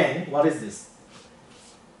increase again, what is this?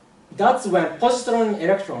 That's when positron and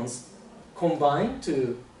electrons combine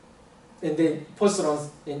and then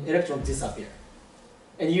positrons and electrons disappear.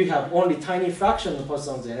 And you have only tiny fraction of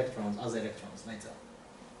positrons and electrons as electrons later.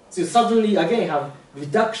 So you suddenly again have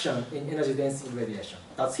reduction in energy density in radiation.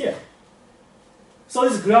 That's here. So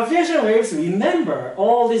these gravitational waves remember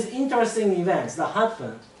all these interesting events that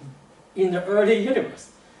happened in the early universe,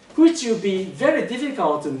 which will be very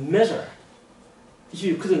difficult to measure if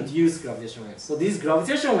you couldn't use gravitational waves. So these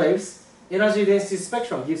gravitational waves, energy density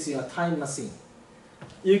spectrum gives you a time machine.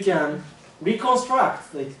 You can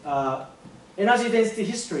reconstruct the energy density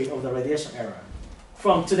history of the radiation era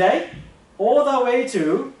from today all the way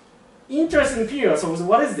to interesting periods. So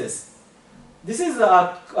what is this? This is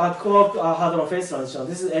a core hadron phase transition.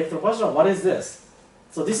 This is electron position. What is this?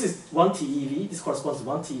 So this is 1 TeV. This corresponds to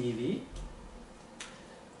 1 TeV.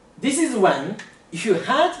 This is when, if you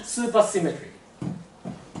had supersymmetry,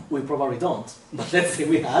 we probably don't, but let's say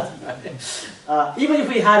we had. Even if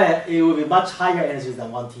we had it would be much higher energy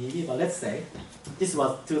than 1 TeV, but let's say this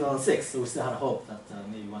was 2006, so we still had hope that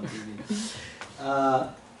maybe 1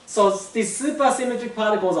 TeV. So these supersymmetric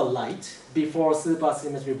particles are light before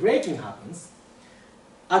supersymmetry breaking happens.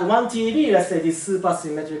 At 1 TeV, let's say these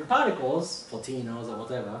supersymmetric particles, photons or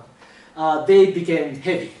whatever, they became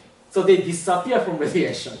heavy. So they disappear from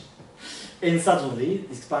radiation. And suddenly,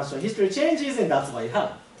 the expansion history changes, and that's what you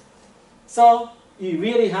have. So you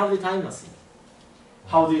really have the time machine.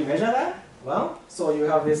 How do you measure that? Well, so you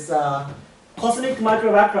have this cosmic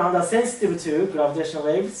micro background that's sensitive to gravitational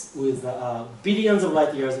waves with billions of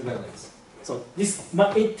light years of wavelengths. So this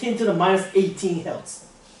 10 to the minus 18 hertz.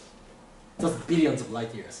 That's billions of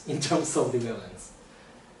light years in terms of the wavelengths.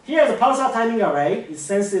 Here, the pulsar timing array is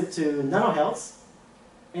sensitive to nanohertz,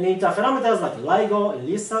 and interferometers like LIGO and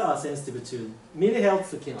LISA are sensitive to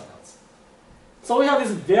millihertz to kilohertz. So we have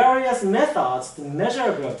these various methods to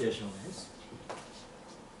measure gravitational waves.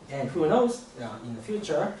 And who knows, in the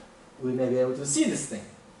future, we may be able to see this thing.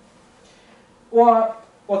 Or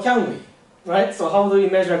can we? Right? So how do we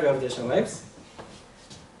measure gravitational waves?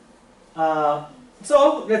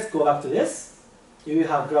 So let's go back to this. You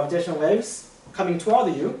have gravitational waves coming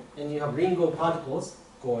toward you, and you have ring of particles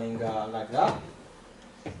going like that.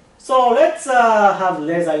 So let's have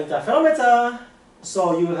laser interferometer.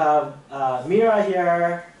 So you have a mirror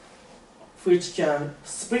here, which can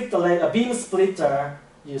split the beam splitter.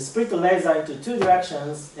 You split the laser into two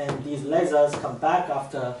directions, and these lasers come back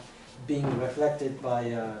after being reflected by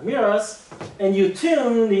mirrors. And you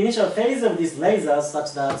tune the initial phase of these lasers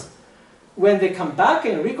such that when they come back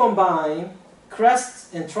and recombine,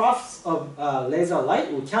 crests and troughs of laser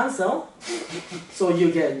light will cancel, so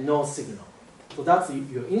you get no signal. So that's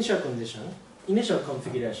your initial condition, initial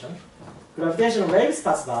configuration. Gravitational waves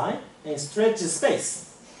pass by and stretch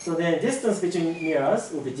space. So then distance between mirrors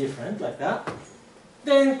will be different, like that.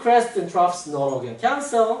 Then crests and troughs no longer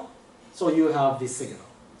cancel, so you have this signal.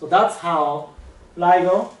 So that's how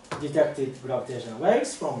LIGO detected gravitational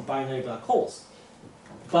waves from binary black holes.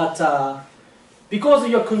 But because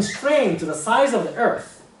you're constrained to the size of the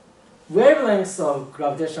Earth, wavelengths of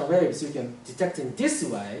gravitational waves you can detect in this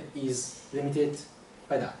way is limited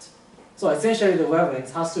by that. So essentially the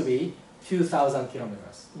wavelength has to be few thousand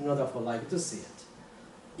kilometers in order for LIGO to see it.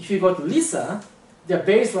 If you go to LISA, their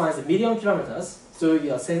baseline is 1 million kilometers, so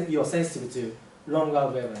you're sensitive to longer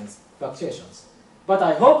wavelength fluctuations. But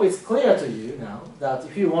I hope it's clear to you now that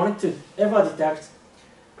if you wanted to ever detect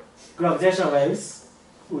gravitational waves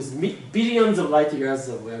with billions of light years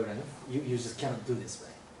of wavelength, you just cannot do this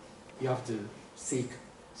way. You have to seek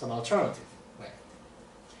some alternative way.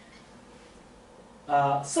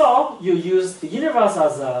 So you use the universe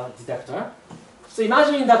as a detector. So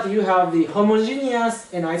imagine that you have the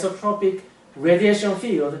homogeneous and isotropic radiation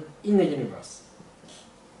field in the universe,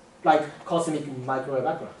 like cosmic microwave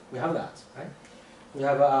background. We have that, right? We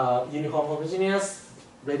have a uniform homogeneous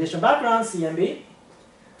radiation background, CMB.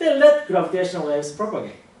 Then let gravitational waves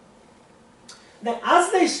propagate. Then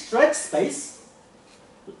as they stretch space,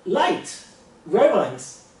 light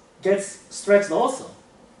wavelengths gets stretched also.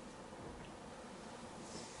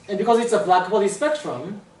 And because it's a black body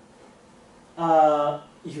spectrum,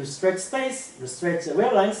 if you stretch space, you stretch the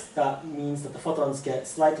wavelengths, that means that the photons get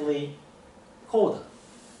slightly colder.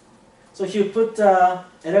 So if you put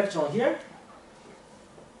electron here,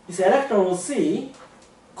 this electron will see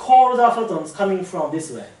colder photons coming from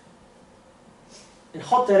this way, and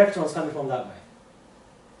hot electrons coming from that way,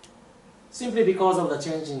 simply because of the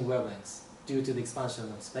changing wavelengths due to the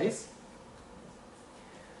expansion of space.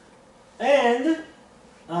 And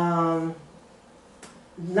now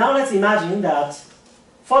let's imagine that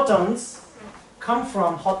photons come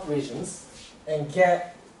from hot regions and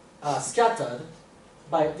get scattered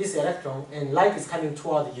by this electron, and light is coming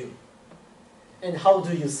toward you. And how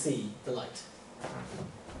do you see the light?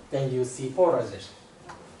 Then you see polarization.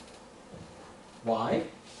 Why?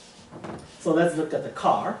 So let's look at the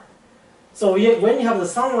car. So when you have the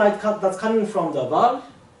sunlight that's coming from the above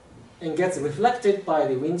and gets reflected by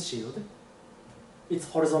the windshield, it's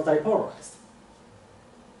horizontally polarized.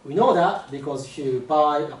 We know that because if you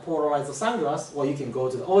buy a polarized sunglass, or you can go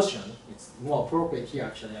to the ocean. It's more appropriate here,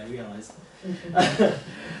 actually, I realize.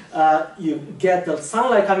 You get the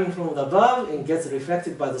sunlight coming from above and gets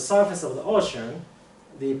reflected by the surface of the ocean.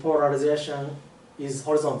 The polarization is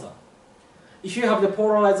horizontal. If you have the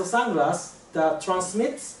polarized sunglass that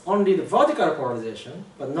transmits only the vertical polarization,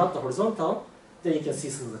 but not the horizontal, then you can see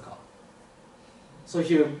through the car. So if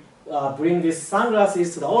you bring these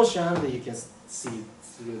sunglasses to the ocean, then you can see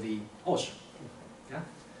through the ocean. Yeah?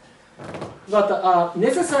 But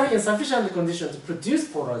necessary and sufficient condition to produce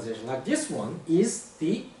polarization, like this one, is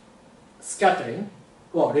the scattering,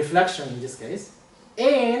 or reflection in this case,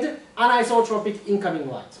 and anisotropic incoming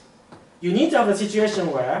light. You need to have a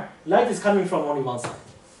situation where light is coming from only one side.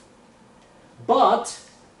 But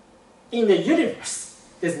in the universe,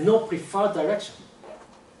 there's no preferred direction.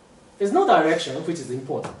 There's no direction, which is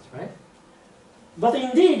important, right? But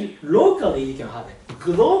indeed, locally you can have it.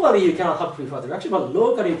 Globally you cannot have preferred direction, but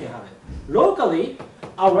locally you can have it. Locally,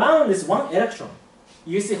 around this one electron,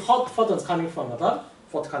 you see hot photons coming from above,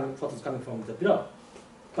 photons coming from the below,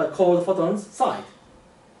 but cold photons side.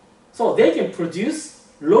 So they can produce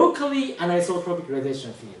locally anisotropic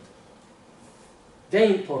radiation field.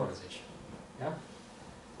 Then polarization. Yeah?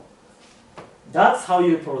 That's how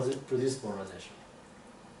you produce polarization.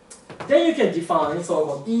 Then you can define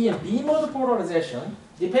so-called E and B mode polarization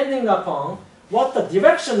depending upon what the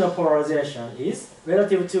direction of polarization is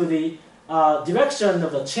relative to the direction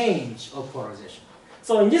of the change of polarization.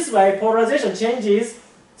 So in this way, polarization changes,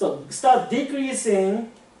 so start decreasing,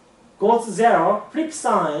 goes to zero, flip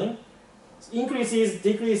sign, increases,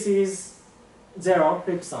 decreases, zero,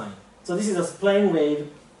 flip sign. So this is a plane wave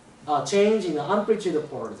change in the amplitude of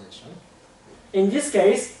polarization. In this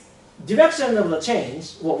case, direction of the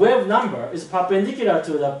change, or wave number, is perpendicular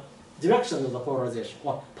to the direction of the polarization,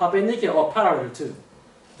 or perpendicular or parallel to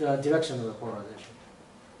the direction of the polarization.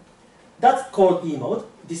 That's called E mode.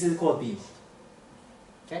 This is called B mode.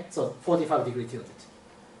 Okay, so 45-degree tilted.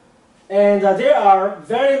 And they are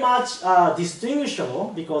very much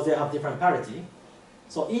distinguishable because they have different parity.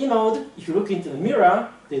 So E mode, if you look into the mirror,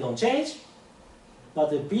 they don't change. But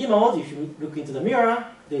the B mode, if you look into the mirror,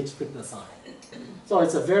 they flip the sign. So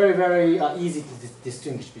it's a very, very easy to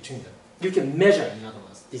distinguish between them. You can measure, in other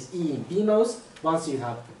words, this E and B modes once you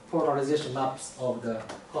have polarization maps of the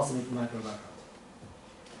cosmic micro background.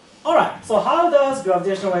 All right, so how does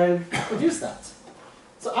gravitational wave produce that?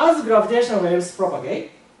 So as gravitational waves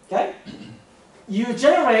propagate, okay, you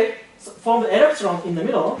generate from the electron in the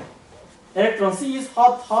middle, electron C is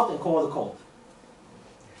hot, hot, and cold, cold.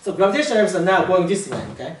 So gravitational waves are now going this way,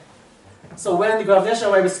 okay? So when the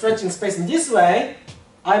gravitational wave is stretching space in this way,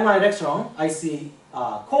 I'm an electron, I see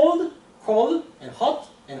cold, cold, and hot,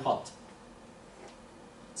 and hot.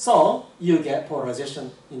 So you get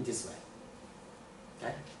polarization in this way.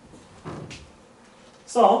 Okay?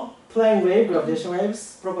 So plane wave, gravitational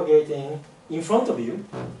waves propagating in front of you,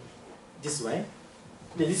 this way.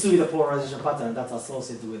 This will be the polarization pattern that's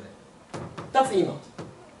associated with it. That's E mode.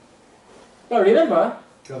 But remember,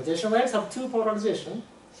 gravitational waves have two polarization.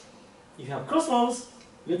 If you have cross modes,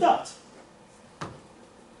 you dot.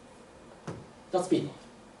 That's B mode.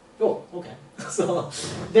 Oh, okay. So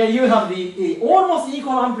then you have the almost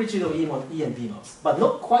equal amplitude of E and B modes, but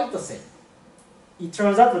not quite the same. It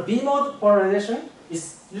turns out the B mode polarization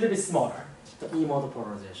is a little bit smaller than E mode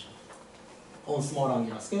polarization on small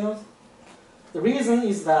angular scales. The reason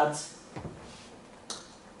is that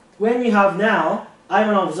when you have now, I'm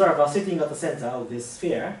an observer sitting at the center of this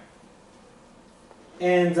sphere,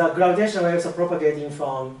 and gravitational waves are propagating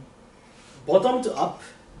from bottom to up,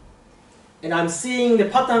 and I'm seeing the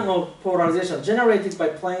pattern of polarization generated by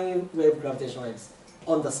plane wave gravitational waves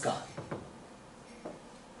on the sky.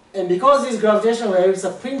 And because these gravitational waves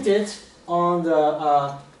are printed on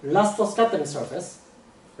the lasso scattering surface,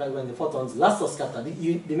 right, when the photons lasso scatter,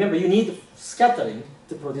 remember you need scattering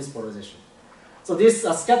to produce polarization. So this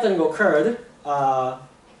scattering occurred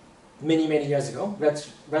many, many years ago,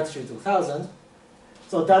 redshift 2000.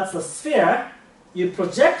 So that's the sphere. You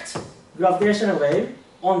project gravitational wave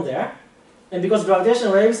on there, and because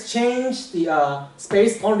gravitational waves change the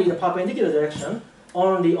space only in the perpendicular direction,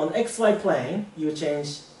 only on xy plane, you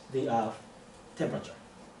change the temperature.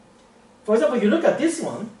 For example, if you look at this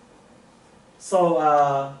one, so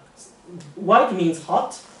white means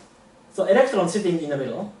hot, so electron sitting in the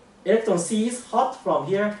middle. Electron sees hot from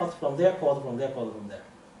here, hot from there, cold from there, cold from there.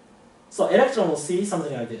 So electron will see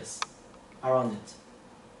something like this around it.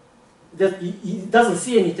 It doesn't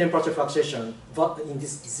see any temperature fluctuation in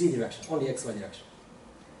this z direction, only xy direction.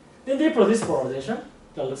 Then they produce polarization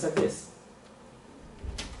that looks like this.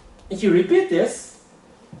 If you repeat this,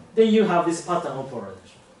 then you have this pattern of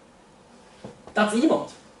polarization. That's E mode.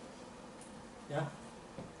 Yeah?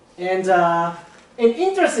 And an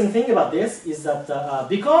interesting thing about this is that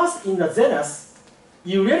because in the zenith,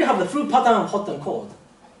 you really have the full pattern of hot and cold.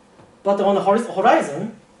 But on the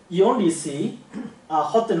horizon, you only see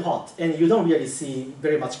hot and hot, and you don't really see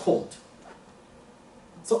very much cold.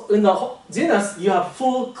 So in the zenith, you have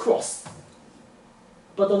full cross.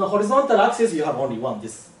 But on the horizontal axis, you have only one,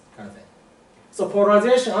 this kind of thing. So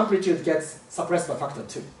polarization amplitude gets suppressed by factor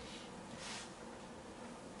 2.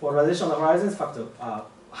 Polarization on the horizon is factor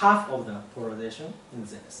half of the polarization in the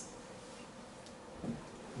zenith.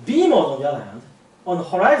 B mode, on the other hand, on the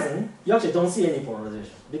horizon, you actually don't see any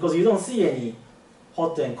polarization because you don't see any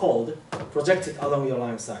hot and cold projected along your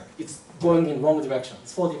line of sight. It's going in wrong direction.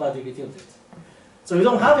 It's 45 degree tilted. So you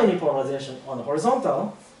don't have any polarization on the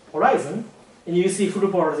horizontal horizon, and you see full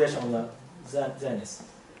polarization on the zenith.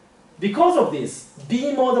 Because of this,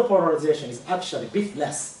 B mode polarization is actually a bit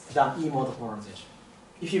less than E mode polarization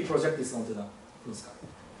if you project this onto the blue sky.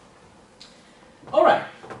 All right,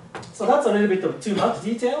 so that's a little bit of too much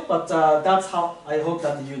detail, but that's how I hope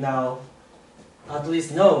that you now at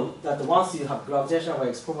least know that once you have gravitational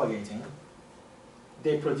waves propagating,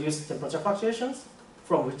 they produce temperature fluctuations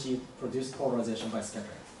from which you produce polarization by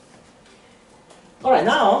scattering. All right,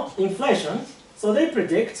 now inflation. So they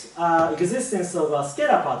predict existence of a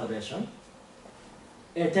scalar perturbation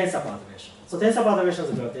and tensor perturbation. So tensor perturbation is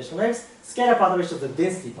the gravitational waves, scalar perturbation is the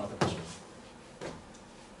density perturbation.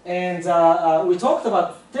 And we talked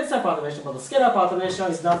about tensor perturbation, but the scalar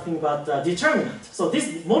perturbation is nothing but determinant. So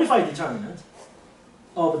this modified determinant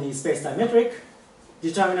of the space-time metric,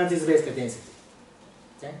 determinant is basically density.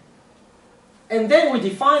 Okay? And then we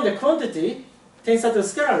define the quantity, tensor to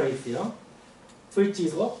scalar ratio, which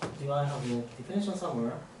is what? Do I have the definition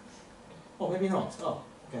somewhere? Oh, maybe not. Oh,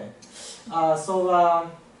 okay.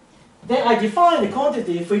 Then I define the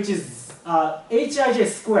quantity which is Hij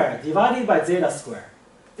squared divided by zeta squared.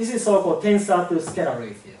 This is so-called tensor to scalar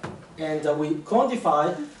ratio. And we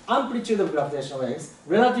quantify amplitude of gravitational waves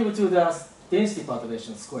relative to the density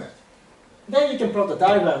perturbation squared. Then you can plot the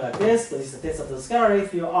diagram like this. So this is the tensor to scalar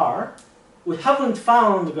ratio R. We haven't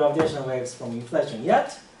found gravitational waves from inflation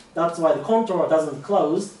yet. That's why the contour doesn't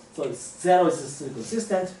close. So it's 0 is still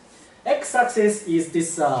consistent. X-axis is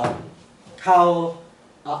this how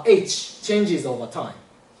H changes over time.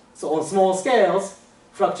 So on small scales,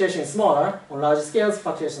 fluctuation is smaller. On large scales,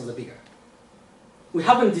 fluctuations are bigger. We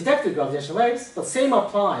haven't detected gravitational waves, but same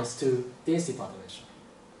applies to density perturbation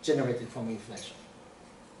generated from inflation.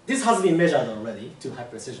 This has been measured already to high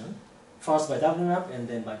precision, first by WMAP and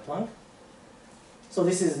then by Planck. So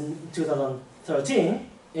this is 2013,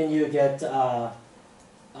 and you get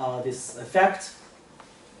this effect,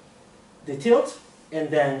 the tilt, and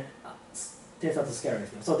then tensor to scalar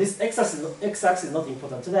ratio. So this x-axis is not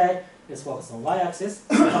important today. Let's focus on y-axis.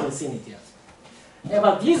 We haven't seen it yet. Yeah,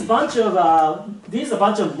 but these are a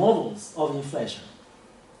bunch of models of inflation.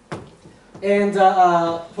 And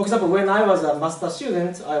for example, when I was a master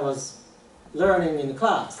student, I was learning in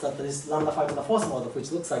class that this lambda 5 to the 4th model,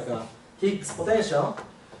 which looks like a Higgs potential,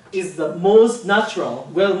 is the most natural,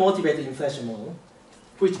 well-motivated inflation model,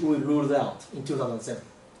 which we ruled out in 2007.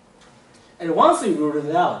 And once we ruled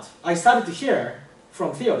it out, I started to hear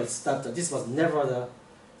from theorists that this was never the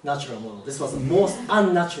natural model. This was the most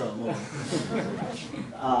unnatural model.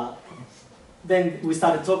 Then we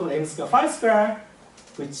started talking about m square phi square,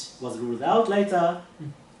 which was ruled out later.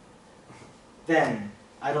 Then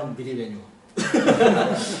I don't believe anyone.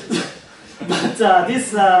 But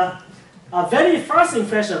this very first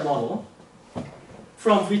inflation model,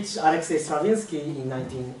 from which Alexei Stravinsky in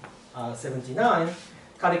 1979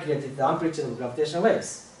 calculated the amplitude of gravitational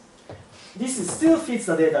waves. This still fits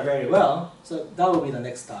the data very well, so that will be the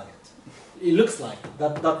next target. It looks like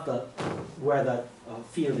that's where the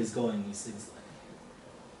field is going, it seems like.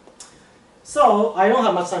 So I don't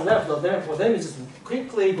have much time left, but then for them, just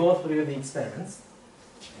quickly go through the experiments.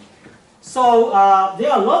 So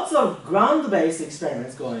there are lots of ground-based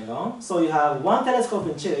experiments going on. So you have one telescope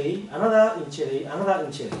in Chile, another in Chile, another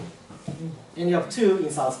in Chile. And you have two in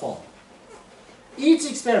South Pole. Each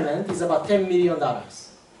experiment is about $10 million.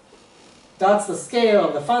 That's the scale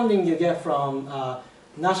of the funding you get from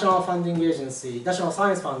National Funding Agency, National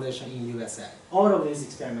Science Foundation in USA. All of these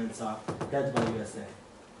experiments are led by USA.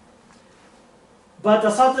 But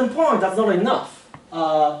at a certain point, that's not enough.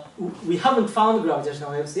 We haven't found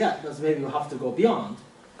gravitational waves yet, but maybe you have to go beyond.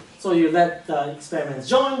 So you let the experiments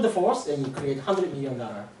join the force, and you create $100 million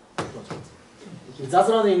project. If that's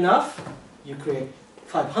not enough, you create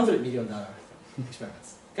 $500 million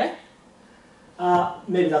experiments. Okay?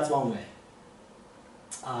 Maybe that's one way.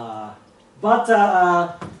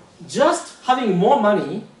 But just having more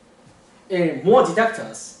money and more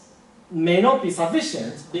detectors may not be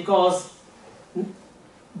sufficient because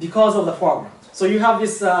of the foreground. So you have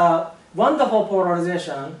this wonderful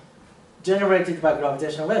polarization generated by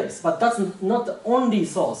gravitational waves, but that's not the only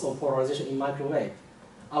source of polarization in microwave.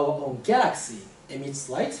 Our own galaxy emits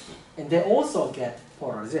light, and they also get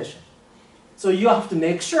polarization. So you have to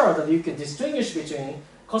make sure that you can distinguish between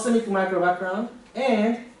cosmic microbackground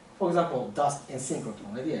and, for example, dust and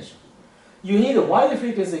synchrotron radiation. You need a wide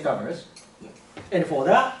frequency coverage, and for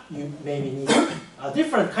that, you maybe need a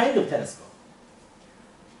different kind of telescope.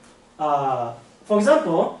 For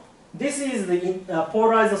example, this is the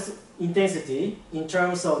polarized intensity in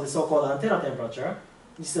terms of the so-called antenna temperature.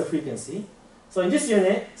 This is the frequency. So in this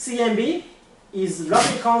unit, CMB is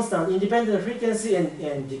roughly constant, independent of frequency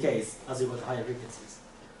and decays as you go to higher frequencies.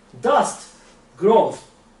 Dust grows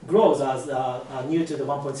as nu to the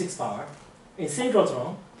 1.6 power, and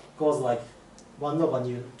synchrotron goes like 1 over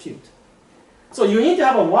nu cubed. So you need to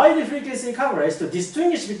have a wide frequency coverage to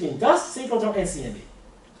distinguish between dust, synchrotron, and CMB.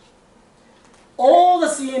 All the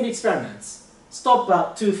CMB experiments stop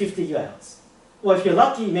at 250 gigahertz, or if you're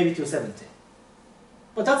lucky, maybe 270.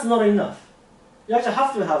 But that's not enough. You actually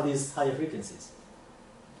have to have these higher frequencies.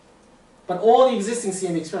 But all the existing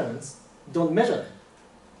CMB experiments don't measure them,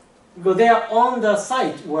 because they are on the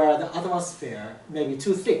site where the atmosphere may be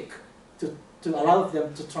too thick to allow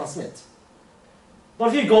them to transmit.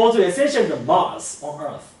 But if you go to essentially the Mars on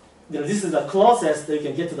Earth, this is the closest that you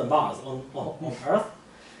can get to the Mars on Earth.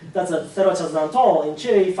 That's a Cerro Chaslan Atoll in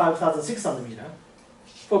Chile, 5,600 meters.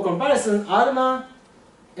 For comparison, ALMA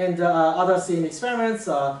and other CMB experiments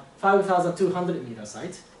are 5,200 meter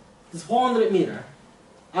site. This 400 meter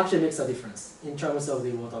actually makes a difference in terms of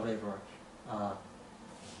the water vapor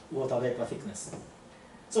thickness.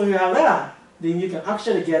 So if you have that, then you can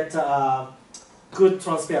actually get good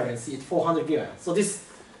transparency at 400 gigahertz. So this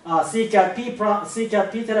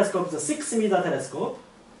CCAP telescope is a 6-meter telescope,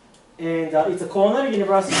 and it's a Cornell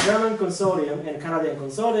University German consortium and Canadian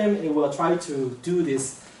consortium, and we'll try to do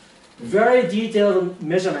this very detailed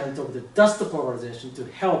measurement of the dust polarization to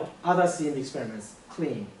help other CMB experiments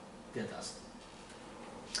clean their dust.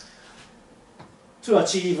 To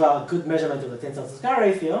achieve a good measurement of the tensor to scale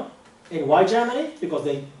ratio, and why Germany? Because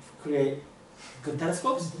they create good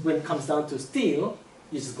telescopes. When it comes down to steel,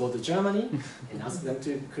 you just go to Germany and ask them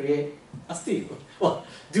to create a steel, or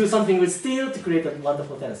do something with steel to create a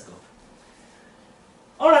wonderful telescope.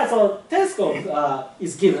 All right, so telescope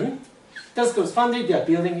is given. Telescope is funded, they are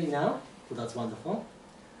building it now, so that's wonderful.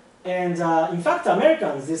 And in fact,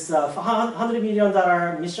 Americans, this $100 million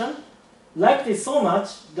mission, liked it so much,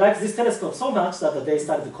 liked this telescope so much that they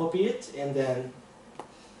started to copy it, and then,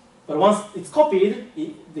 but once it's copied,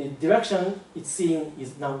 the direction it's seeing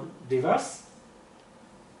is now reverse,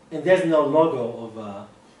 and there's no logo of a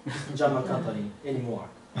German company anymore.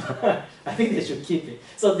 I think they should keep it.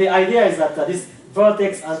 So the idea is that this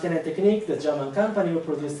vertex antenna technique, the German company will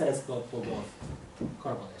produce telescope for both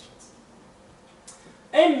collaborations.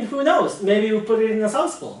 And who knows, maybe we'll put it in the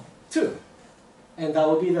South Pole too. And that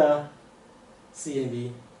will be the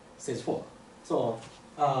CMB stage 4. So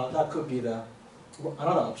that could be another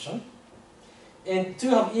option. And to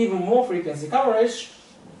have even more frequency coverage,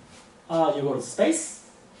 you go to space.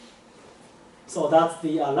 So that's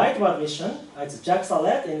the LightWard mission. It's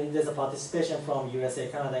JAXA-led, and there's a participation from USA,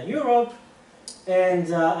 Canada, and Europe. And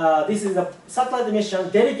this is a satellite mission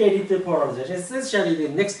dedicated to polarization. It's essentially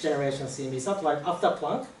the next generation CMB satellite after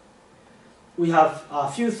Planck. We have a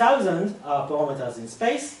few thousand kilometers in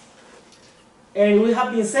space. And we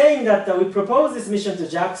have been saying that we proposed this mission to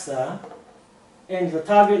JAXA, and the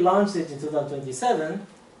target launched it in 2027.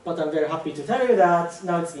 But I'm very happy to tell you that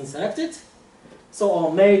now it's been selected. So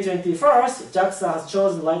on May 21st, JAXA has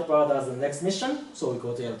chosen LightBird as the next mission, so we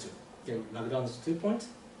go to L2, okay, Lagrange 2 point.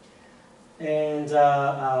 And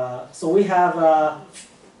so we have,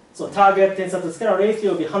 so target tensor to scale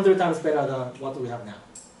ratio will be 100 times better than what we have now,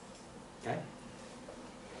 okay?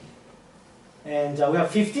 And we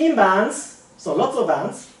have 15 bands, so lots of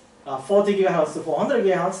bands, 40 gigahertz to 400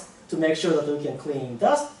 gigahertz to make sure that we can clean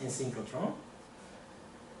dust and synchrotron.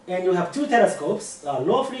 And you have two telescopes,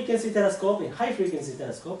 low frequency telescope and high frequency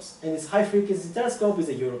telescopes. And this high frequency telescope is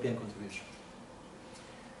a European contribution.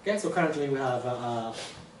 Okay, so currently we have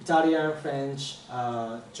Italian, French,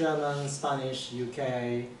 German, Spanish,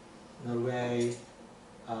 UK, Norway,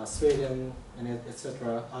 Sweden, and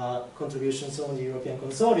etc. Contributions on the European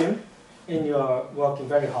consortium. And you are working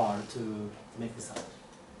very hard to make this happen.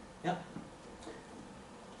 Yeah.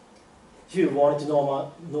 If you want to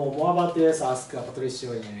know more about this, ask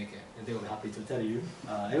Patricio and Enrique. and they will be happy to tell you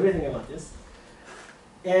everything about this.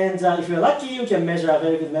 And if you're lucky, you can measure a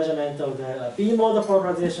very good measurement of the B-mode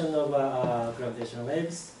polarization of gravitational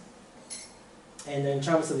waves. And in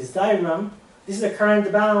terms of this diagram, this is the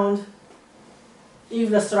current bound. If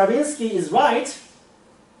the Stravinsky is right,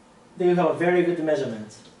 then you have a very good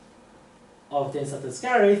measurement of tensor to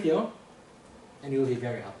scalar ratio, and you'll be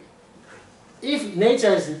very happy. If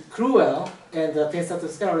nature is cruel and the tensor to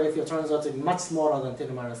scalar ratio turns out to be much smaller than 10 to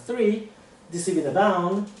the minus 3, this will be the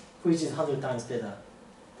bound, which is 100 times better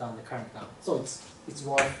than the current bound. So it's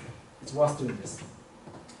worth doing this.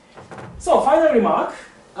 So final remark,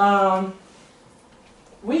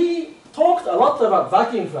 we talked a lot about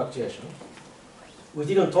vacuum fluctuation. We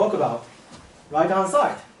didn't talk about right-hand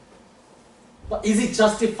side. But is it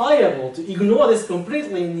justifiable to ignore this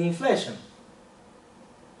completely in inflation?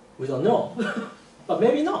 We don't know, but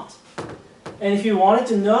maybe not. And if you wanted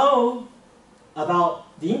to know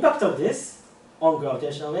about the impact of this on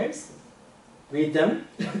gravitational waves, read them.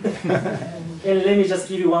 And let me just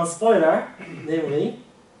give you one spoiler, namely,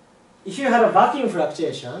 if you had a vacuum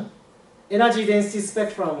fluctuation, energy density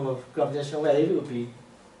spectrum of gravitational wave would be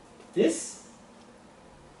this.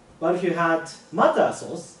 But if you had matter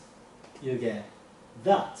source, you get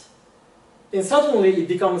that. And suddenly it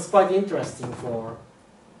becomes quite interesting for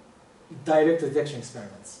direct detection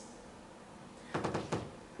experiments.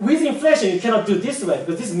 With inflation, you cannot do this way,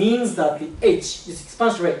 because this means that the h, this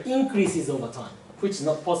expansion rate, increases over time, which is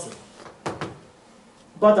not possible.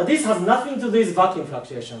 But this has nothing to do with vacuum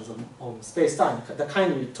fluctuations of space-time, the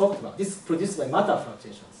kind we talked about. This is produced by matter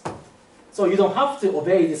fluctuations. So you don't have to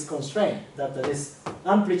obey this constraint that this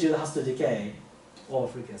amplitude has to decay over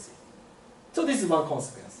frequency. So this is one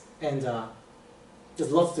consequence. And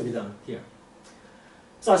there's lots to be done here.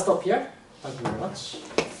 So I'll stop here. Thank you very much.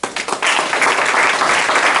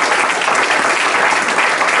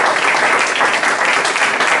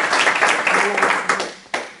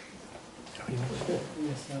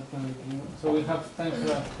 So we have time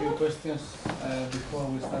for a few questions before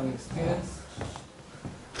we start with students.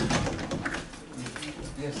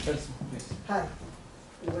 Yes, person, please. Hi.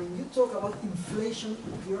 When you talk about inflation,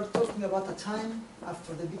 you are talking about a time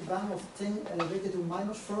after the Big Bang of 10 elevated to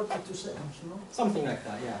minus 42 seconds, no? Something like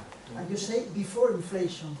that, yeah. And you say before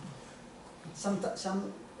inflation. Some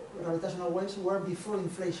gravitational waves were before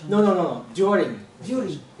inflation. No. During.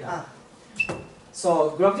 During. Yeah.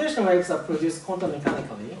 So gravitational waves are produced quantum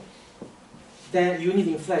mechanically. Then you need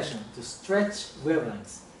inflation to stretch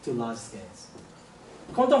wavelengths to large scales.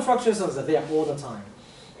 Quantum fluctuations are there all the time.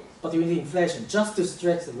 But you need inflation just to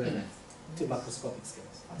stretch the wavelength to macroscopic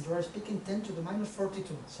scales. And you are speaking 10 to the minus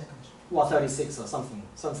 42 seconds. Well, 36 or something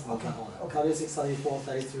like that order. Okay. 36, 34,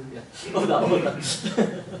 32, yeah. Of that order.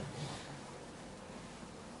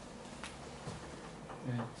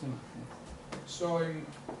 So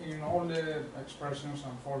in all the expressions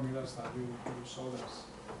and formulas that you showed us,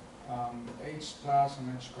 H plus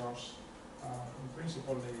and H cross, in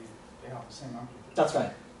principle they have the same amplitude. That's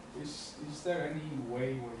right. Is there any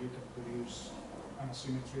way where you can produce an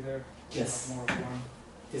asymmetry there? Yes. More of one?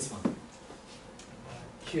 This one.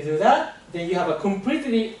 If you do that, then you have a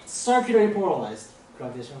completely circularly polarized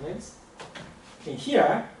gravitational waves. And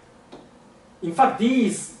here, in fact,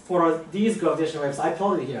 these gravitational waves I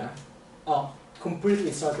plotted here are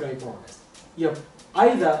completely circularly polarized. You're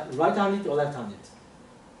either right-handed or left-handed.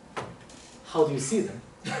 How do you see them,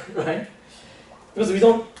 right? Because we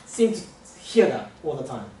don't seem to hear that all the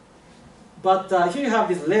time. But here you have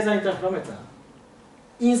this laser interferometer.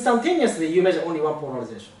 Instantaneously, you measure only one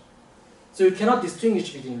polarization. So you cannot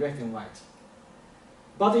distinguish between left and right.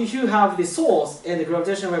 But if you have the source and the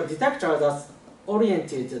gravitational wave detector that's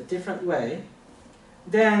oriented a different way,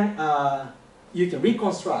 then you can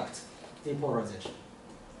reconstruct the polarization.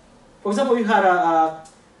 For example, you had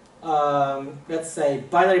let's say,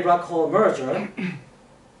 binary black hole merger,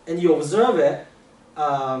 and you observe it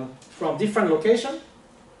from different location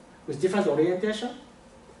with different orientation,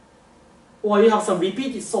 or you have some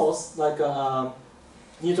repeated source like a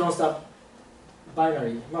neutron star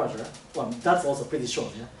binary merger. Well, that's also pretty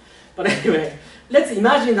short, yeah. But anyway, let's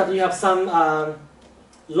imagine that you have some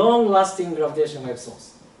long-lasting gravitational wave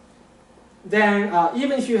source. Then,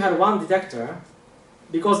 even if you had one detector,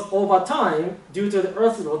 because over time, due to the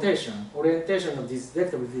Earth's rotation, orientation of this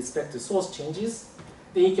detector with respect to source changes,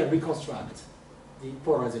 then you can reconstruct the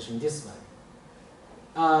polarization this way.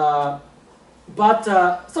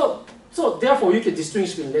 So therefore, you can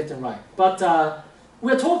distinguish between left and right. But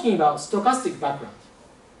we're talking about stochastic background.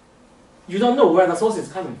 You don't know where the source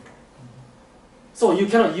is coming from. So you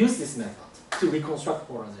cannot use this method to reconstruct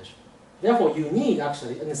polarization. Therefore, you need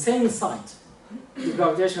actually, in the same site, the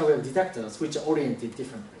gravitational wave detectors which are oriented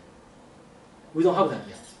differently. We don't have that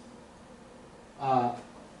yet.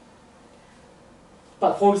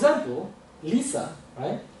 But for example, LISA,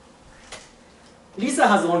 right? LISA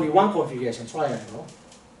has only one configuration, triangle.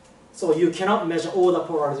 So you cannot measure all the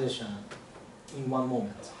polarization in one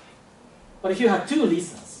moment. But if you have two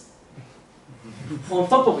LISAs on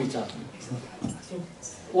top of each other,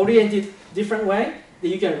 oriented different way,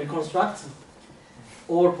 then you can reconstruct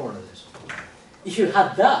all polarization. If you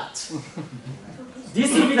have that,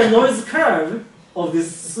 this will be the noise curve of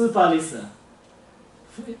this super LISA.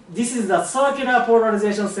 This is the circular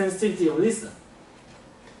polarization sensitivity of LISA.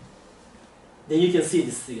 Then you can see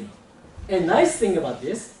this signal. And nice thing about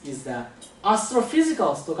this is that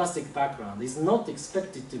astrophysical stochastic background is not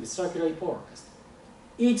expected to be circularly polarized.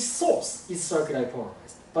 Each source is circularly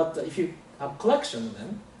polarized. But if you have collection of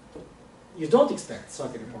them, you don't expect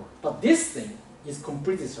circularly polarized. But this thing is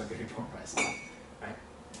completely circularly polarized. Right?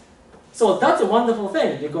 So that's a wonderful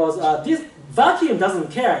thing because this vacuum doesn't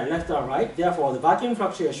care left or right. Therefore, the vacuum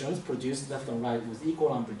fluctuations produce left and right with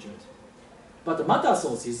equal amplitude. But the matter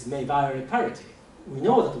sources may vary parity. We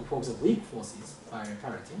know that the force of weak forces vary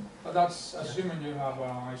parity. But that's assuming you have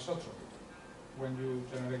isotropy when you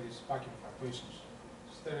generate these vacuum fluctuations.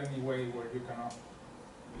 Is there any way where you cannot,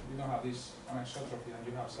 you don't have this anisotropy and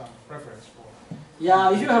you have some preference for?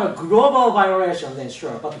 Yeah, if you have a global vibration, then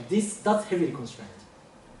sure. But that's heavily constrained.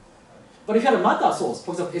 But if you have a matter source,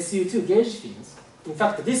 for example, SU2 gauge fields, in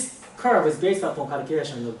fact, this curve is based upon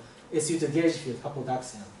calculation of SU2 gauge field coupled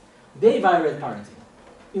axion. They violate parity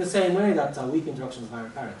in the same way that weak interactions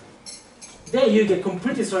violate parity. Then you get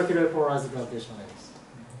completely circular polarized gravitational waves.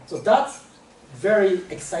 So that's very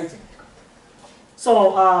exciting.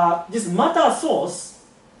 So this matter source,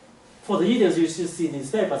 for the readers you should see these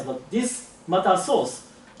papers, but this matter source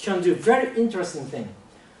can do very interesting thing.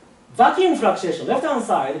 Vacuum fluctuation, left-hand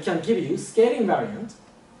side, can give you scale invariant,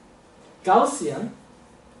 Gaussian,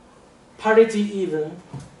 parity even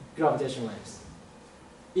gravitational waves.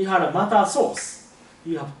 You have a matter source,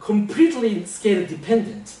 you have completely scale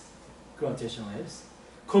dependent gravitational waves,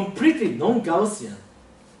 completely non-Gaussian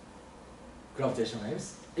gravitational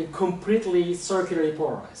waves, and completely circularly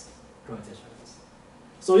polarized gravitational waves.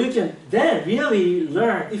 So you can then really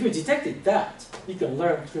learn, if you detected that, you can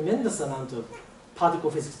learn tremendous amount of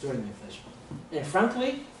particle physics during inflation. And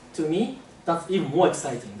frankly, to me, that's even more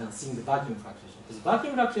exciting than seeing the vacuum fluctuation. Because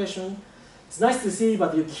vacuum fluctuation, it's nice to see,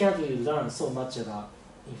 but you can't really learn so much about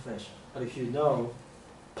inflation. But if you know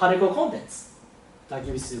particle contents, that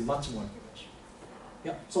gives you much more information.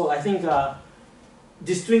 Yeah. So I think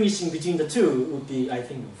distinguishing between the two would be, I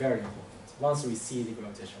think, very important once we see the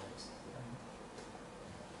gravitational waves.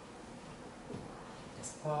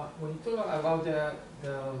 Yes. When you talk about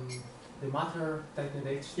the matter that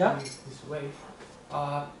generates this wave,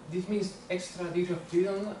 this means extra degree of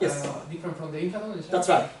freedom, yes. Different from the inflaton? Is that's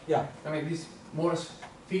right, yeah. I mean, these more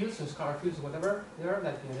fields, or scalar fields, whatever, there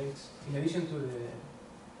that generates in addition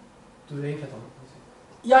to the inflaton.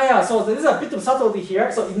 Yeah, so there is a bit of subtlety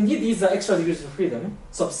here. So indeed, these are extra degrees of freedom,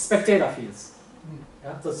 so spectator fields.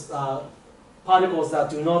 Yeah, those particles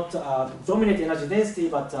that do not dominate energy density,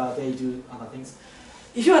 but they do other things.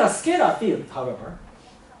 If you had a scalar field, however,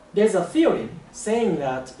 there's a theorem saying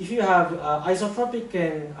that if you have isotropic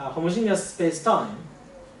and homogeneous space-time,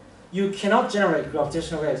 you cannot generate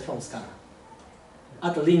gravitational waves from scalar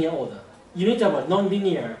at a linear order. You need to have a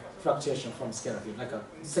non-linear fluctuation from scalar field, like a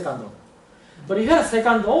second order. But if you have a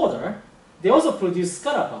second order, they also produce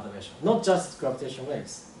scalar perturbation, not just gravitational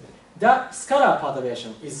waves. That scalar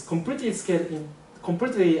perturbation is completely scale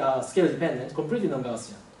dependent, completely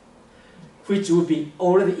non-Gaussian, which would be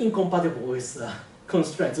already incompatible with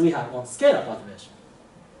constraints we have on scalar perturbation.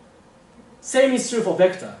 Same is true for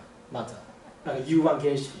vector matter, like U1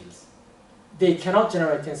 gauge fields. They cannot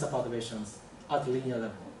generate tensor perturbations at linear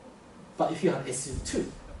level. But if you have SU2,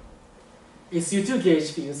 SU2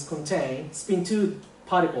 gauge fields contain spin 2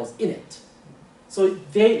 particles in it. So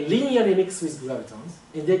they linearly mix with gravitons,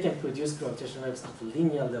 and they can produce gravitational waves at the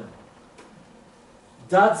linear level.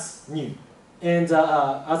 That's new, and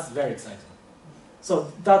that's very exciting.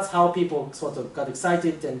 So that's how people sort of got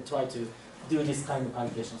excited and try to do this kind of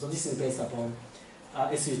calculation. So this is based upon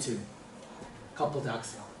SU2, coupled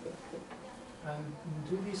axial. And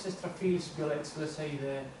do these extra fields violate, let's say,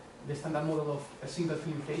 the standard model of a single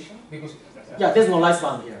field inflation? Because yeah, there's no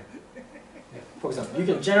lifespan here. For example, you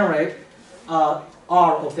can generate R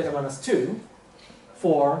of theta minus 2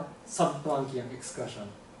 for sub-Planckian excursion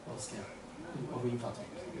of scale of inflaton.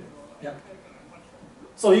 Yeah.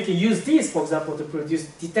 So you can use these, for example, to produce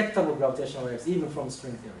detectable gravitational waves even from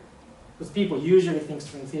string theory. Because people usually think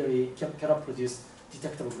string theory cannot produce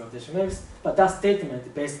detectable gravitational waves, but that statement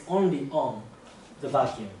is based only on the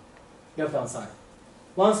vacuum, left-hand side.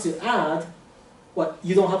 Once you add, what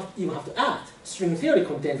you don't even have to add. String theory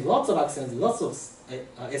contains lots of accidents, lots of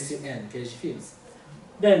SUN, gauge fields.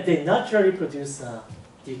 Then they naturally produce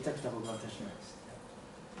detectable gravitational waves.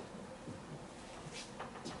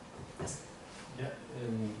 Yes? Yeah,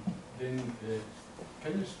 then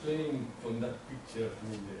can you explain on that picture,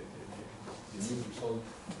 I mean, the new result,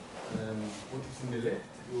 what is in the left?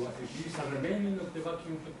 Is a remaining of the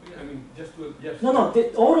vacuum fluctuation? I mean, just to... Just No,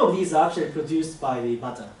 all of these are actually produced by the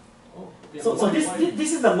matter. Oh, yeah, So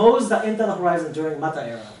this is the modes that enter the horizon during matter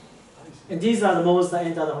era. And these are the modes that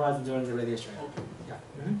enter the horizon during the radiation era. Okay. Yeah.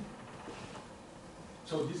 Mm-hmm.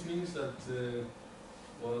 So this means that,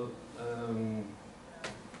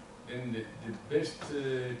 then the best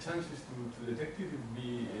chances to detect it would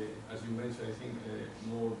be, as you mentioned, I think,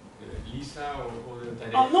 more LISA or the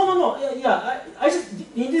direct. No. I just,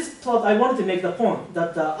 in this thought, I wanted to make the point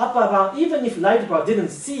that the upper bound, even if light bar didn't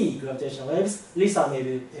see gravitational waves, LISA may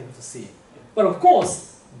be able to see. But of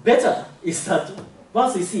course, better is that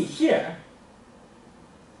once we see here,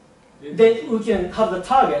 then we can have the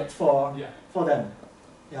target for them.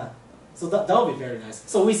 Yeah. So that would be very nice.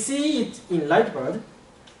 So we see it in light bird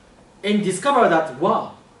and discover that,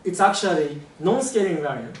 wow, it's actually non-scaling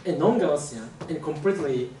invariant and non-Gaussian and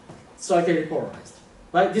completely circularly polarized.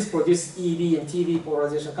 Right? This produces EV and TV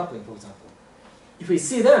polarization coupling, for example. If we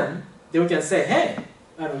see them, then we can say, hey,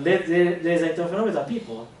 laser interferometer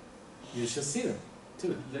people, you should see them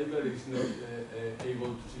too. Laser is not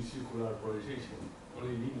able to see circular polarization,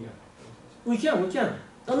 only linear. We can.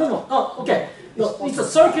 No. Oh, okay. No, it's a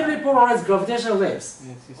circularly polarized gravitational waves,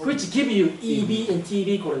 which give you EV and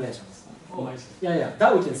TV correlations. Oh, I see. Yeah,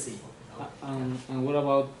 that we can see. And what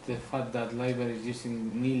about the fact that library is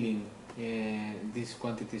using annealing these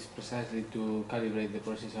quantities precisely to calibrate the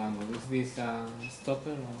polarization angle? Is this a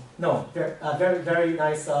stopper? Or? No, very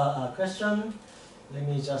nice question. Let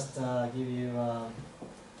me just give you.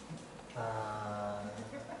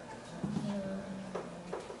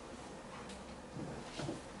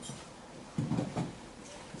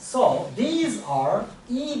 So these are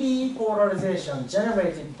EV polarization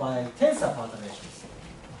generated by tensor perturbations,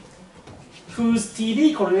 whose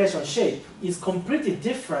TB correlation shape is completely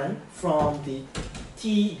different from the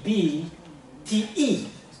TE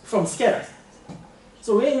from scalars.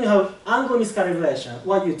 So when you have angle miscalibration,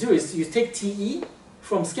 what you do is you take TE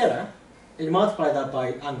from scalar and you multiply that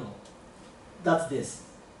by angle. That's this.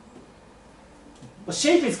 But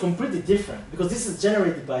shape is completely different because this is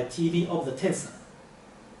generated by TB of the tensor.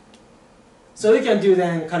 So you can do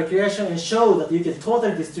then calculation and show that you can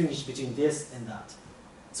totally distinguish between this and that.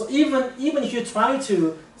 So even if you try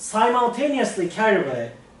to simultaneously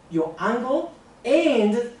calibrate your angle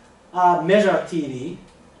and measure TB,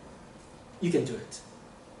 you can do it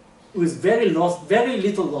with very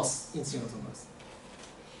little loss in signal to noise.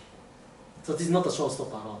 So this is not a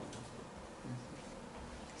showstopper at all.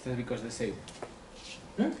 Is that because the shape?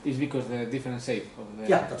 Hmm? It's because the different shape of the...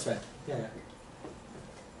 Yeah, that's right. Yeah.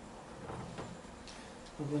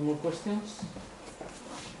 Any more questions?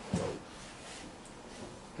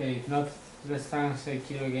 Okay, if not, let's thank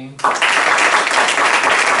Eiichiro again.